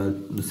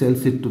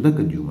sells it to the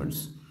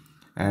consumers.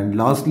 And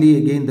lastly,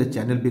 again the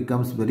channel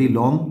becomes very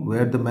long,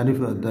 where the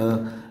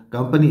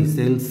company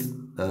sells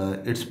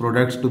its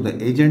products to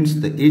the agents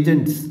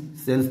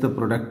sells the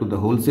product to the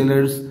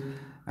wholesalers,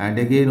 and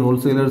again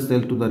wholesalers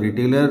sell to the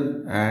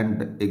retailer,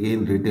 and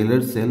again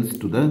retailer sells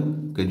to the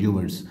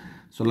consumers.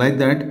 So like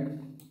that,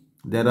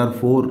 there are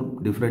 4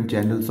 different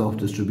channels of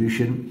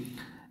distribution,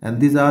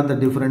 and these are the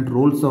different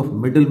roles of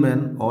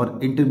middlemen or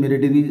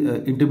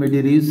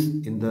intermediaries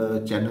in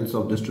the channels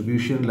of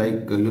distribution.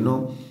 Like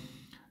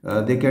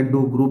they can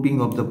do grouping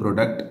of the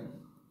product,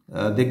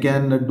 they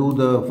can do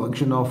the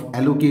function of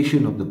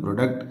allocation of the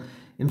product.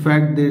 In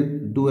fact, they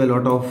do a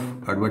lot of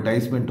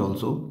advertisement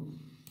also,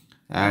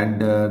 and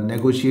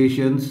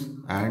negotiations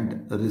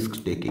and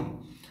risk taking.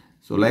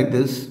 So like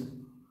this,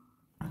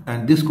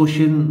 and this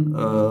question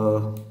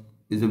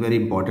is a very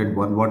important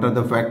one. What are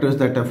the factors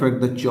that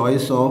affect the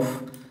choice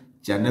of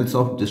channels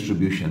of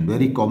distribution?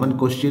 Very common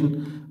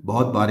question,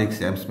 बहुत बार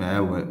exams में आया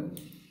हुआ है.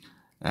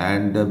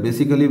 And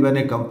basically when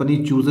a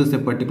company chooses a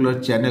particular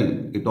channel,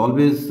 it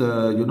always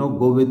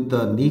go with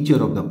the nature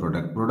of the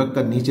product. Product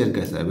का nature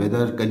कैसा है,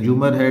 whether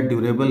consumer है,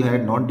 durable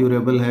है, non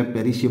durable है,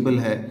 perishable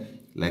है,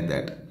 like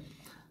that.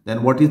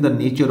 Then what is the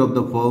nature of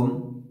the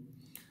firm,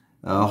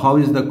 how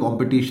is the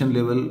competition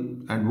level,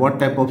 and what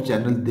type of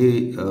channel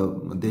they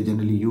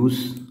generally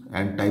use,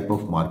 and type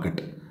of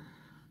market.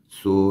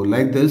 So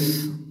like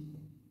this.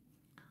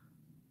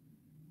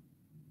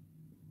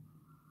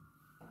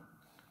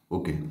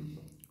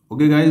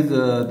 Okay guys,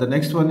 the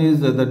next one is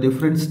the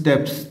different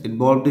steps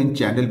involved in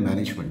channel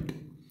management.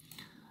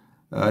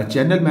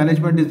 Channel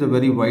management is a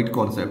very wide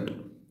concept,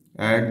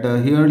 and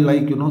here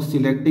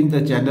selecting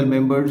the channel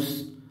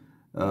members,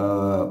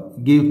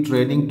 give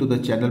training to the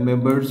channel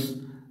members,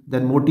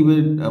 then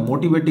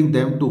motivating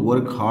them to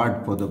work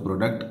hard for the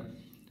product,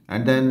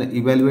 and then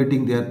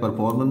evaluating their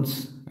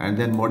performance, and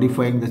then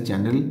modifying the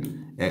channel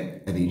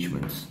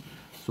arrangements.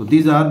 So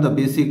these are the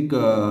basic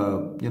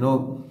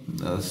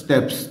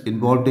steps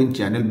involved in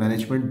channel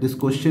management. This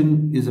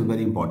question is a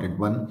very important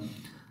one.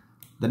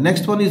 The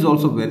next one is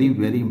also very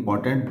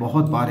important.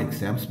 बहुत बार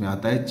exams में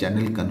आता है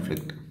channel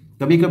conflict.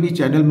 कभी कभी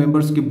channel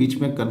members के बीच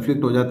में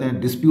conflict हो जाते हैं,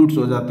 डिस्प्यूट्स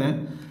हो जाते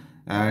हैं,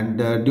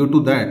 and due to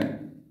that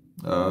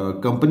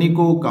company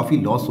को काफ़ी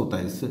लॉस होता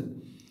है इससे.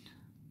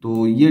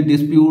 तो ये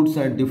disputes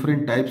and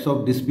different types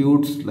of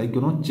disputes, like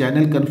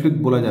channel conflict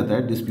बोला जाता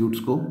है डिस्प्यूट्स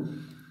को.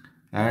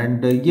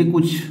 एंड ये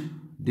कुछ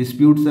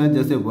डिस्प्यूट्स हैं,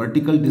 जैसे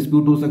वर्टिकल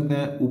डिस्प्यूट हो सकते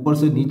हैं ऊपर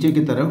से नीचे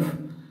की तरफ.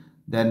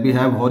 Then we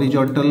have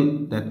horizontal,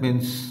 that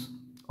means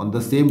on the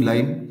same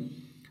line,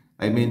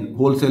 I mean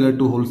wholesaler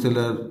to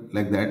wholesaler,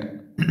 like that.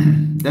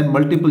 Then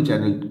multiple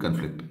channel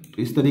conflict.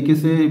 तो इस तरीके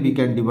से we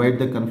can divide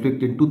the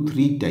conflict into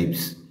 3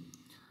 types.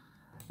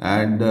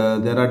 And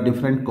there are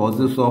different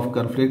causes of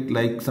conflict,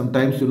 like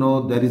sometimes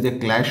there is a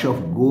clash of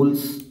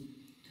goals,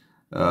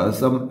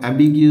 some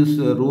ambiguous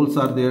roles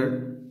are there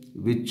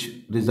which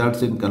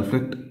results in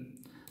conflict.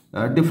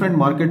 Different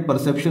market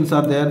perceptions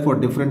are there for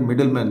different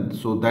middlemen,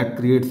 so that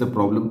creates a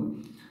problem.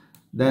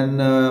 Then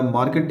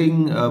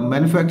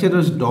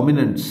manufacturers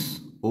dominance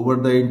over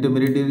the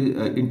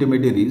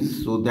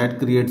intermediaries, so that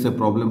creates a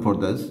problem for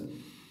us.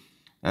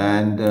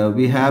 And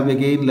we have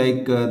again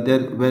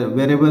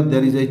wherever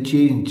there is a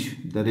change,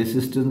 the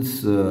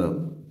resistance,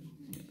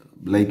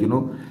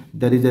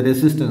 there is a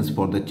resistance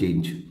for the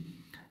change,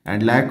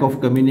 and lack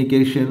of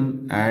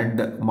communication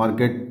and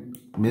market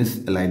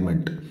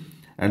misalignment.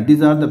 And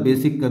these are the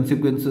basic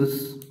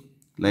consequences,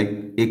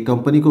 like एक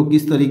company को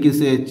किस तरीके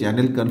से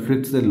channel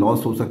conflict से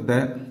loss हो सकता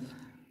है,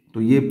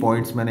 तो ये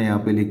पॉइंट्स मैंने यहाँ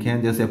पे लिखे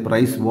हैं। जैसे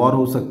प्राइस वॉर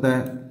हो सकता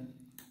है,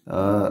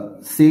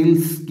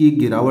 सेल्स की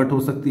गिरावट हो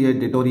सकती है,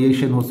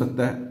 डिटोरिएशन हो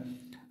सकता है,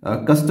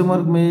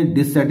 कस्टमर में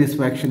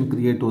डिससेटिस्फैक्शन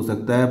क्रिएट हो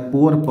सकता है,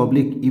 पुअर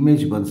पब्लिक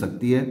इमेज बन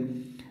सकती है,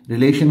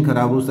 रिलेशन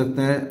खराब हो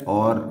सकता है,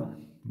 और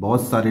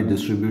बहुत सारे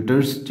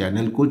डिस्ट्रीब्यूटर्स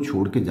चैनल को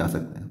छोड़ के जा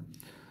सकते हैं।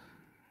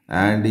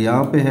 एंड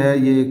यहाँ पे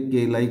है ये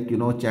कि लाइक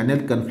चैनल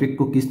कन्फ्लिक्ट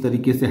को किस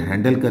तरीके से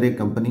हैंडल करे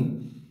कंपनी।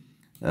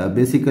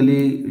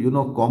 बेसिकली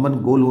कॉमन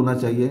गोल होना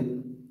चाहिए,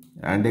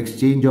 and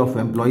exchange of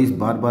employees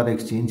bar bar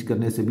exchange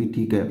करने से भी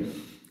ठीक है,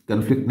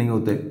 कन्फ्लिक्ट नहीं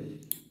होते।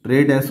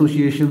 Trade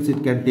associations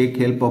it can take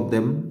help of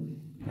them,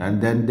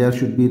 and then there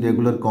should be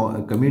regular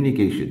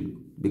communication,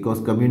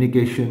 because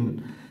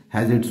communication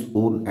has its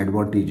own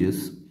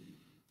advantages,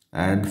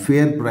 and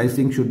fair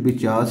pricing should be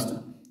charged,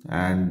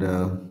 and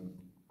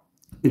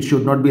it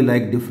should not be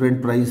like different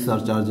price or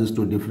charges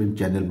to different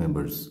channel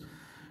members.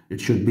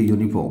 It should be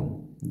uniform.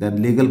 Then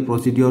legal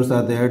procedures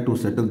are there to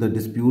settle the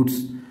disputes.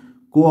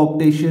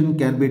 Co-optation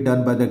can be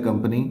done by the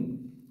company.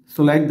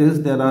 So like this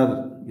there are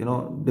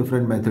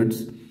different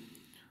methods.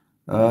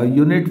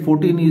 Unit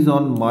 14 is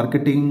on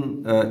marketing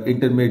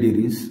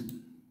intermediaries.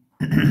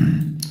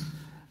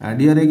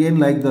 And here again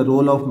like the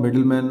role of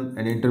middlemen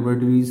and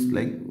intermediaries,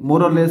 like more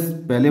or less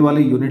पहले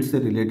वाले unit से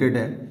related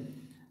है।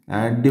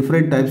 And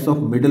different types of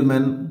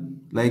middleman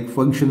like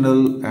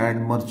functional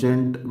and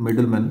merchant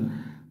middleman.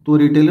 तो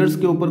retailers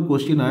के ऊपर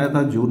question आया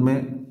था जून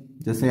में।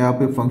 जैसे यहाँ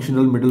पे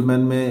फंक्शनल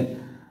मिडलमैन में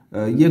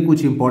ये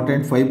कुछ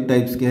इंपॉर्टेंट 5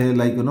 टाइप्स के हैं,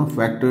 like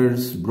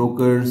factors,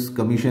 brokers,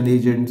 commission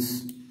agents,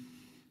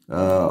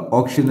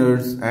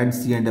 ऑक्शनर्स and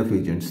C&F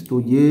agents. तो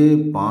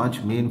ये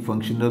 5 मेन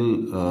फंक्शनल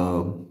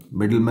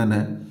मिडलमैन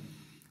है।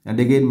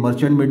 And again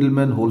merchant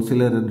middlemen,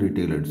 wholesaler and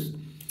retailers.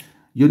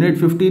 Unit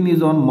 15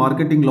 is on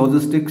marketing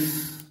logistics,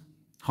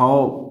 how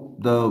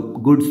the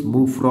goods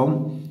move from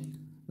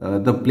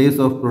the place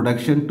of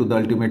production to the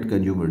ultimate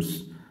consumers.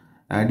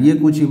 And ये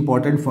कुछ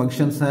important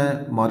functions हैं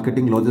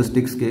marketing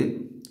logistics के,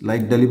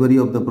 like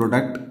delivery of the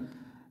product,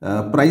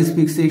 price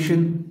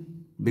fixation,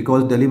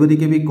 because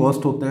delivery के भी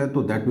cost होते हैं,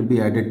 तो that will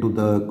be added to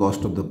the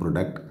cost of the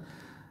product.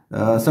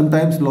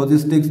 Sometimes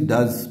logistics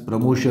does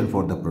promotion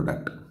for the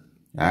product,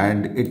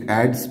 and it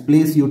adds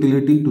place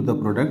utility to the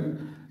product.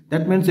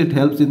 That means it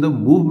helps in the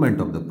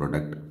movement of the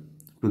product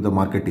to the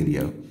market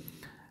area.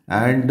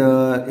 And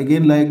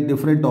again like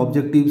different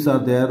objectives are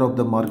there of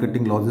the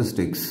marketing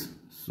logistics.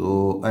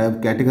 So I have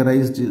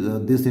categorized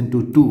this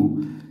into 2: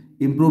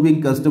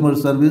 improving customer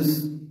service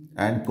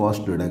and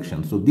cost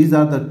reduction. So these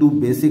are the 2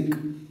 basic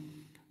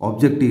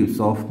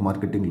objectives of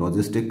marketing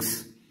logistics.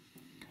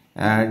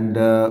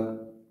 And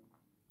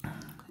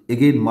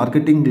again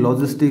marketing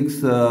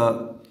logistics,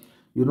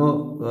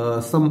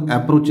 some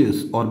approaches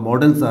or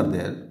models are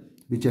there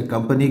which a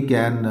company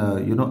can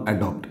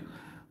adopt.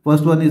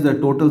 First one is a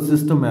total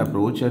system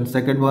approach, and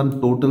second one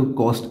total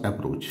cost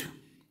approach,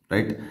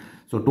 right?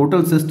 So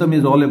total system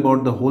is all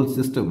about the whole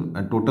system,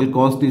 and total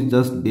cost is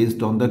just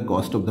based on the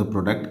cost of the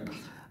product.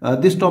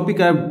 This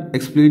topic I have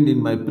explained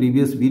in my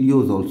previous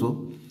videos also.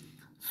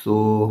 So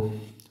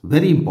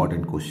very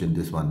important question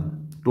this one,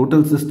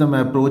 total system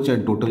approach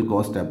and total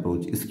cost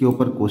approach. इसके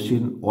ऊपर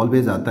question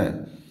always आता है,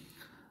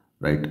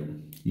 right?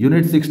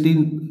 Unit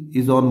 16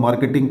 is on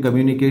marketing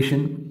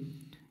communication.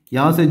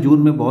 यहाँ से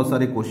जून में बहुत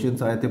सारे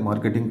questions आए थे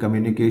marketing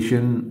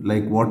communication,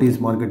 like what is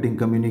marketing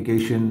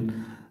communication,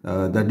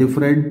 the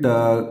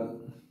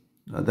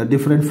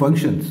different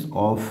functions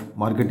of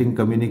marketing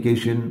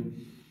communication,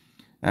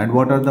 and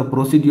what are the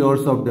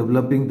procedures of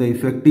developing the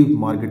effective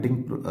marketing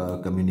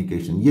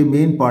communication. ये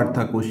main part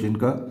था question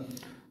का।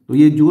 तो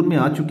ये जून में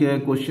आ चुके हैं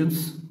questions,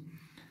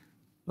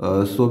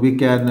 so we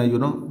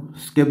can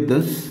skip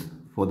this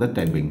for the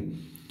timing.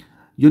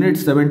 Unit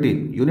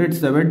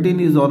 17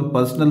 is on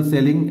personal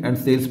selling and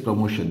sales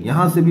promotion.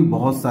 यहाँ से भी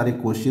बहुत सारे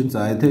क्वेश्चंस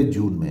आए थे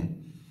जून में.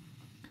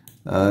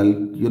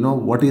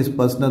 What is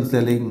personal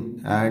selling,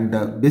 and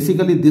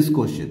basically this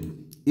question,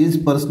 is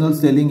personal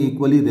selling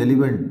equally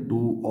relevant to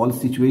all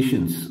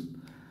situations?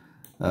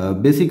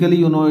 Basically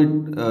you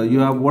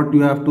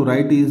have to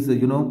write is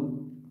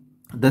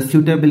the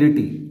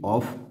suitability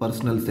of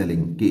personal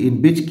selling, कि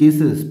in which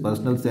cases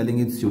personal selling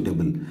is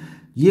suitable.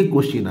 ये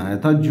question आया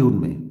था जून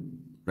में,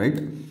 right?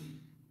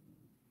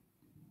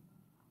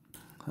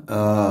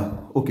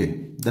 Okay,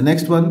 the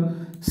next one,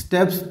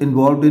 steps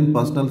involved in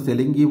personal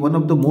selling. ये one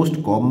of the most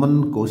common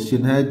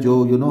question है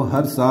जो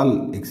हर साल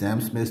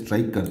exams में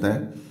स्ट्राइक करता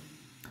है,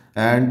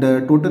 एंड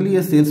टोटली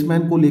ये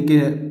सेल्समैन को लेके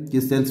है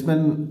कि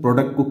सेल्समैन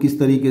प्रोडक्ट को किस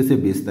तरीके से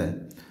बेचता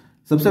है।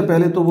 सबसे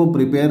पहले तो वो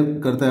प्रिपेयर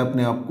करता है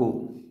अपने आप को,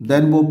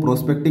 देन वो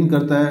प्रोस्पेक्टिंग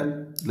करता है,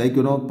 लाइक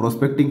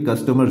प्रोस्पेक्टिंग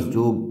कस्टमर्स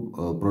जो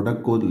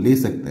प्रोडक्ट को ले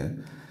सकते हैं,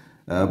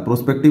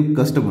 प्रोस्पेक्टिव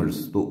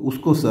कस्टमर्स, तो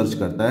उसको सर्च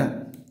करता है।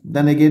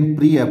 देन अगेन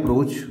प्री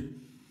अप्रोच,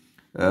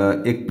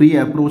 एक प्री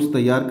अप्रोच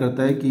तैयार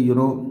करता है कि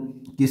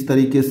किस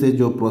तरीके से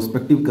जो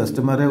प्रोस्पेक्टिव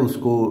कस्टमर है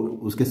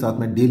उसके साथ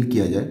में डील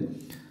किया जाए।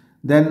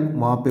 देन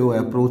वहाँ पे वो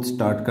अप्रोच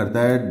स्टार्ट करता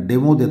है,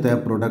 डेमो देता है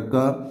प्रोडक्ट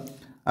का,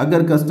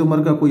 अगर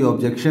कस्टमर का कोई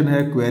ऑब्जेक्शन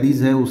है,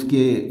 क्वेरीज है,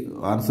 उसके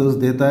आंसर्स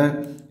देता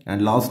है।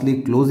 And lastly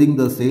closing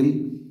the cell,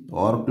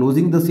 और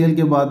क्लोजिंग द सेल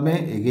के बाद में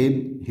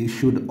again he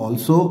should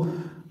also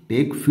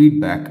take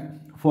feedback,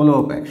 follow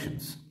up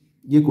actions.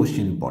 ये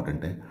क्वेश्चन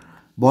इंपॉर्टेंट है,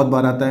 बहुत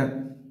बार आता है।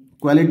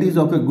 Qualities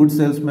of a good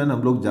salesman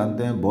हम लोग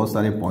जानते हैं, बहुत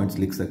सारे पॉइंट्स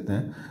लिख सकते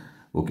हैं।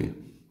 Okay,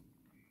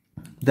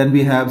 then we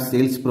have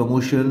sales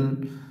promotion,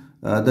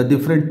 the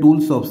different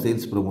tools of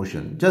sales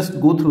promotion, just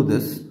go through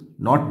this,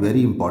 not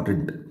very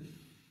important.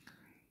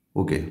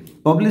 Okay,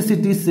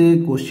 publicity से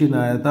क्वेश्चन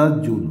आया था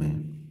जून में,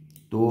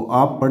 तो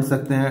आप पढ़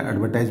सकते हैं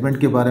एडवर्टाइजमेंट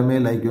के बारे में,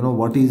 like you know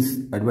what is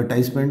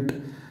advertisement,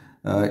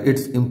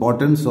 its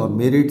importance और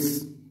merits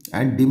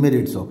and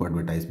demerits of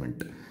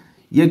advertisement.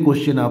 ये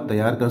क्वेश्चन आप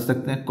तैयार कर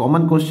सकते हैं,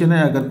 कॉमन क्वेश्चन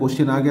है। अगर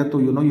क्वेश्चन आ गया तो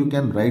you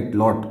can write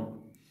lot.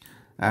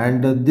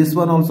 And this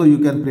one also you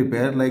can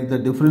prepare, like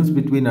the difference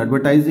between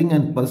advertising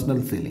and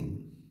personal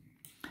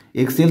selling.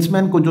 एक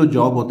सेल्समैन को जो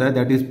जॉब होता है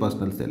दैट इज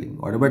पर्सनल सेलिंग,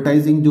 और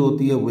एडवर्टाइजिंग जो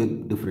होती है वो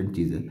एक डिफरेंट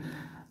चीज़ है,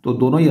 तो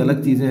दोनों ही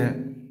अलग चीज़ें हैं।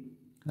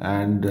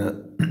 एंड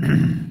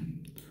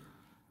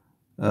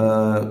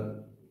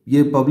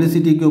ये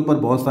पब्लिसिटी के ऊपर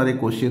बहुत सारे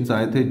क्वेश्चंस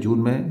आए थे जून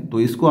में, तो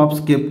इसको आप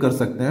स्किप कर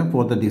सकते हैं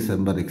फॉर द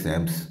दिसंबर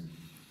एग्जाम्स।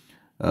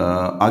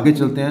 आगे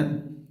चलते हैं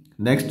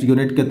नेक्स्ट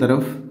यूनिट के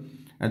तरफ,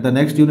 and the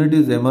next unit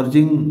is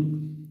emerging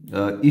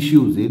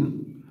issues in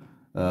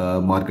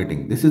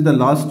marketing. This is the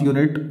last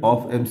unit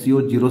of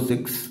MCO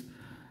 06।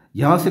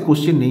 यहाँ से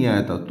क्वेश्चन नहीं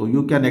आया था, तो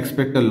you can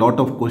expect a lot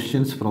of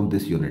questions from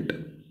this unit,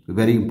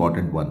 very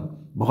important one,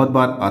 बहुत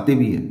बार आते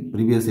भी हैं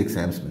प्रीवियस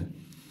एग्जाम्स में।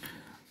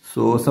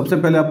 सो सबसे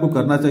पहले आपको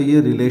करना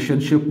चाहिए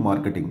रिलेशनशिप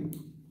मार्केटिंग,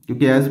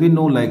 क्योंकि as we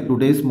know like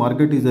today's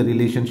market is a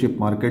relationship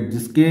market.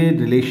 जिसके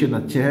रिलेशन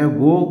अच्छे हैं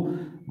वो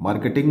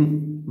मार्केटिंग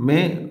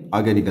में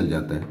आगे निकल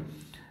जाता है।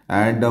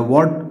 And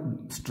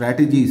what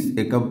strategies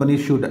A company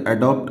should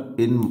adopt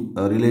in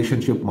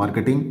relationship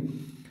marketing,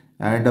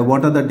 and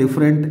what are the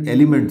different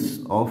elements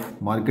of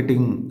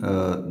marketing,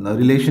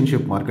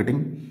 relationship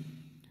marketing,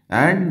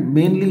 and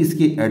mainly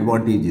इसकी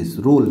advantages,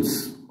 roles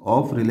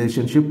of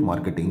relationship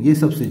marketing, ये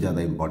सबसे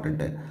ज़्यादा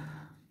इंपॉर्टेंट है।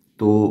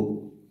 तो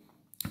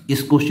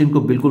इस क्वेश्चन को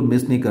बिल्कुल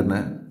मिस नहीं करना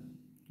है।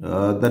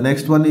 The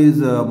next one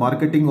is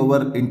marketing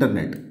over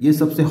internet. ये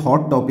सबसे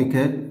हॉट टॉपिक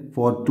है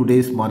for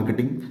today's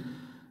marketing,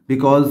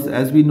 because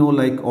as we know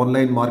like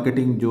online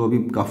marketing जो अभी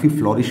काफ़ी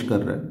फ्लॉरिश कर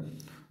रहा है,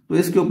 तो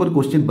इसके ऊपर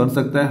क्वेश्चन बन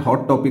सकता है,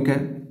 हॉट टॉपिक है।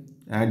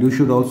 And you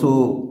should also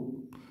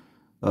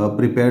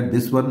prepare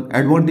this one,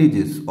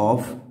 advantages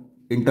of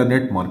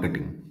internet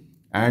marketing,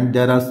 and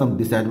there are some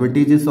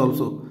disadvantages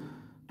also.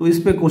 तो इस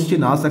पे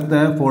क्वेश्चन आ सकता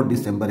है फॉर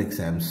दिसंबर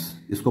एग्जाम्स,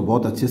 इसको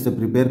बहुत अच्छे से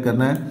प्रिपेयर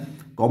करना है।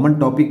 कॉमन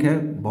टॉपिक है,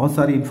 बहुत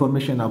सारी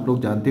इंफॉर्मेशन आप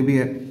लोग जानते भी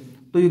है,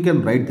 तो you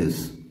can write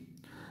this.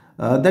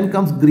 Then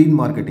comes green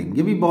marketing.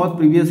 ये भी बहुत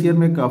प्रीवियस ईयर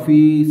में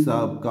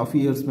काफ़ी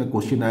ईयर्स में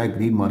क्वेश्चन आया,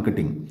 green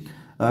marketing.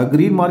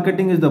 Green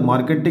marketing is the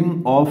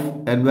marketing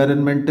of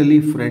environmentally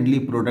friendly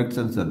products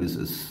and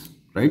services,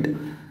 right.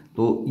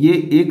 तो ये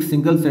एक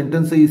सिंगल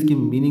सेंटेंस से इसकी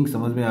मीनिंग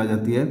समझ में आ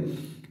जाती है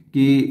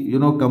कि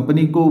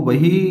कंपनी को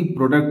वही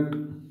प्रोडक्ट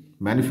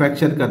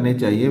मैन्युफैक्चर करने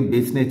चाहिए,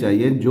 बेचने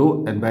चाहिए जो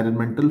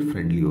एनवायरमेंटल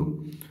फ्रेंडली हो,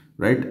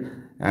 राइट।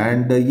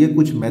 एंड ये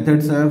कुछ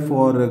मेथड्स हैं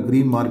for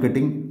green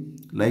marketing,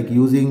 like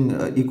using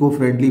eco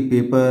friendly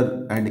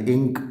paper and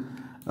ink,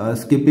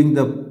 skipping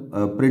the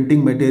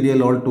printing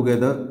material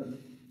altogether,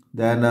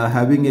 then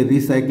having a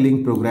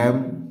recycling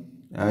program,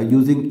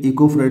 using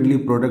eco-friendly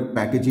product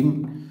packaging,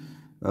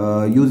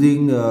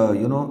 using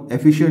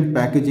efficient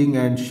packaging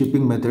and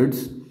shipping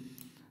methods,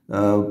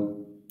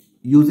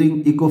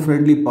 using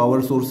eco-friendly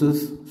power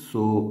sources,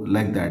 so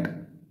like that.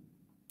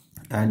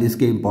 And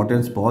इसके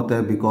importance बहुत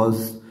है,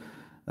 because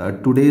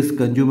today's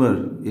consumer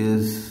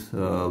is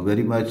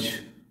very much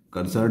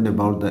concerned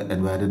about the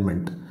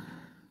environment.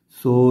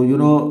 So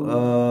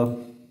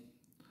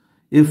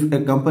if a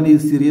company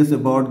is serious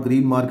about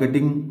green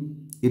marketing,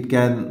 it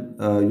can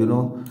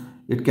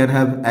it can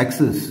have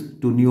access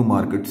to new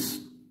markets.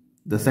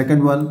 The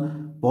second one,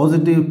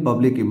 positive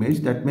public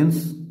image. That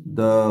means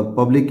the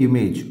public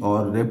image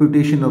or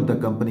reputation of the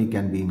company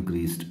can be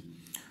increased.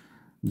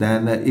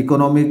 Then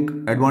economic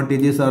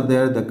advantages are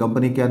there. The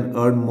company can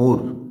earn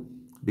more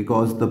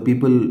because the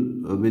people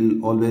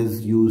will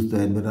always use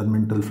the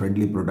environmental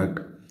friendly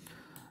product,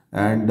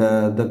 and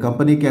the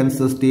company can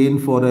sustain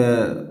for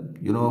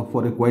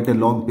a quite a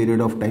long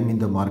period of time in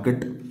the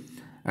market,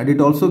 and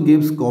it also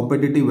gives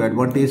competitive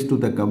advantage to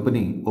the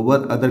company over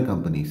other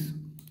companies.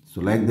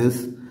 So like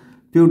this,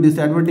 few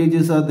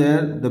disadvantages are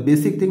there. The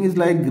basic thing is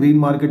like green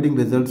marketing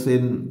results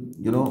in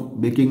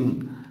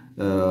making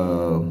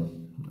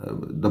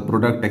the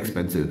product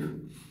expensive.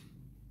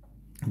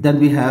 Then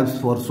we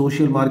have for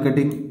social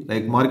marketing,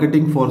 like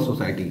marketing for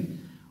society,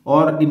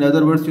 or in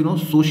other words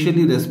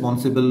socially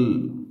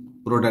responsible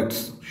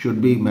products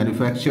should be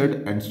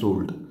manufactured and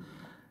sold.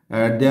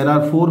 And there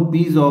are 4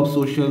 P's of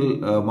social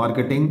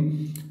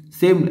marketing,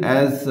 same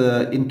as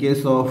in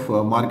case of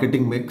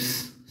marketing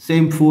mix,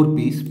 same 4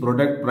 P's: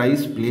 product,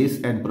 price, place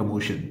and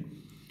promotion.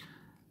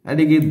 And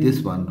again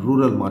this one,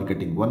 rural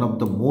marketing, one of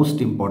the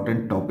most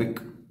important topic.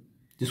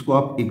 जिसको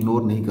आप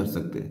ignore नहीं कर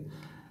सकते।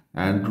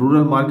 And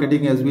rural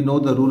marketing, as we know,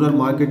 the rural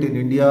market in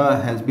India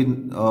has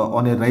been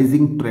on A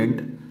rising trend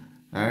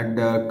and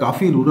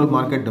काफ़ी rural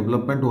market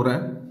development हो रहा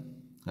है।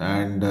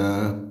 And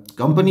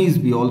companies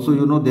भी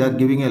also they are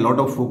giving a lot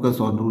of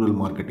focus on rural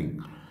marketing.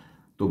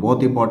 तो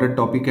बहुत important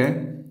topic है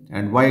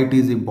and why it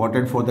is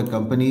important for the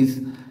companies.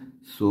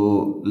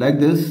 So like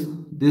this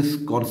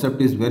concept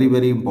is very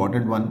very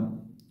important one.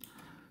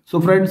 So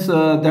friends,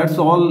 that's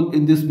all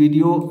in this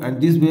video,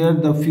 and these were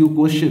the few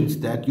questions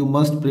that you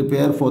must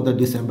prepare for the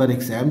December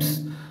exams.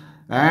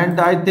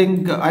 And I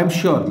think, I'm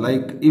sure,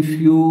 like if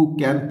you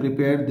can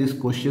prepare these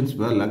questions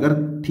well, अगर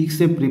ठीक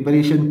से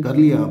preparation कर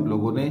लिया आप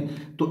लोगों ने,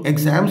 तो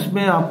exams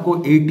में आपको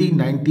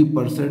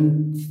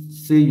 80-90%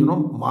 से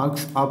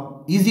मार्क्स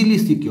आप इजीली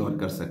सिक्योर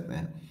कर सकते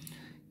हैं।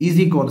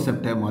 इजी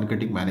कॉन्सेप्ट है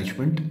marketing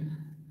management.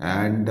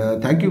 And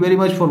thank you very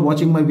much for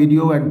watching my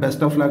video, and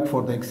best of luck for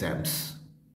the exams.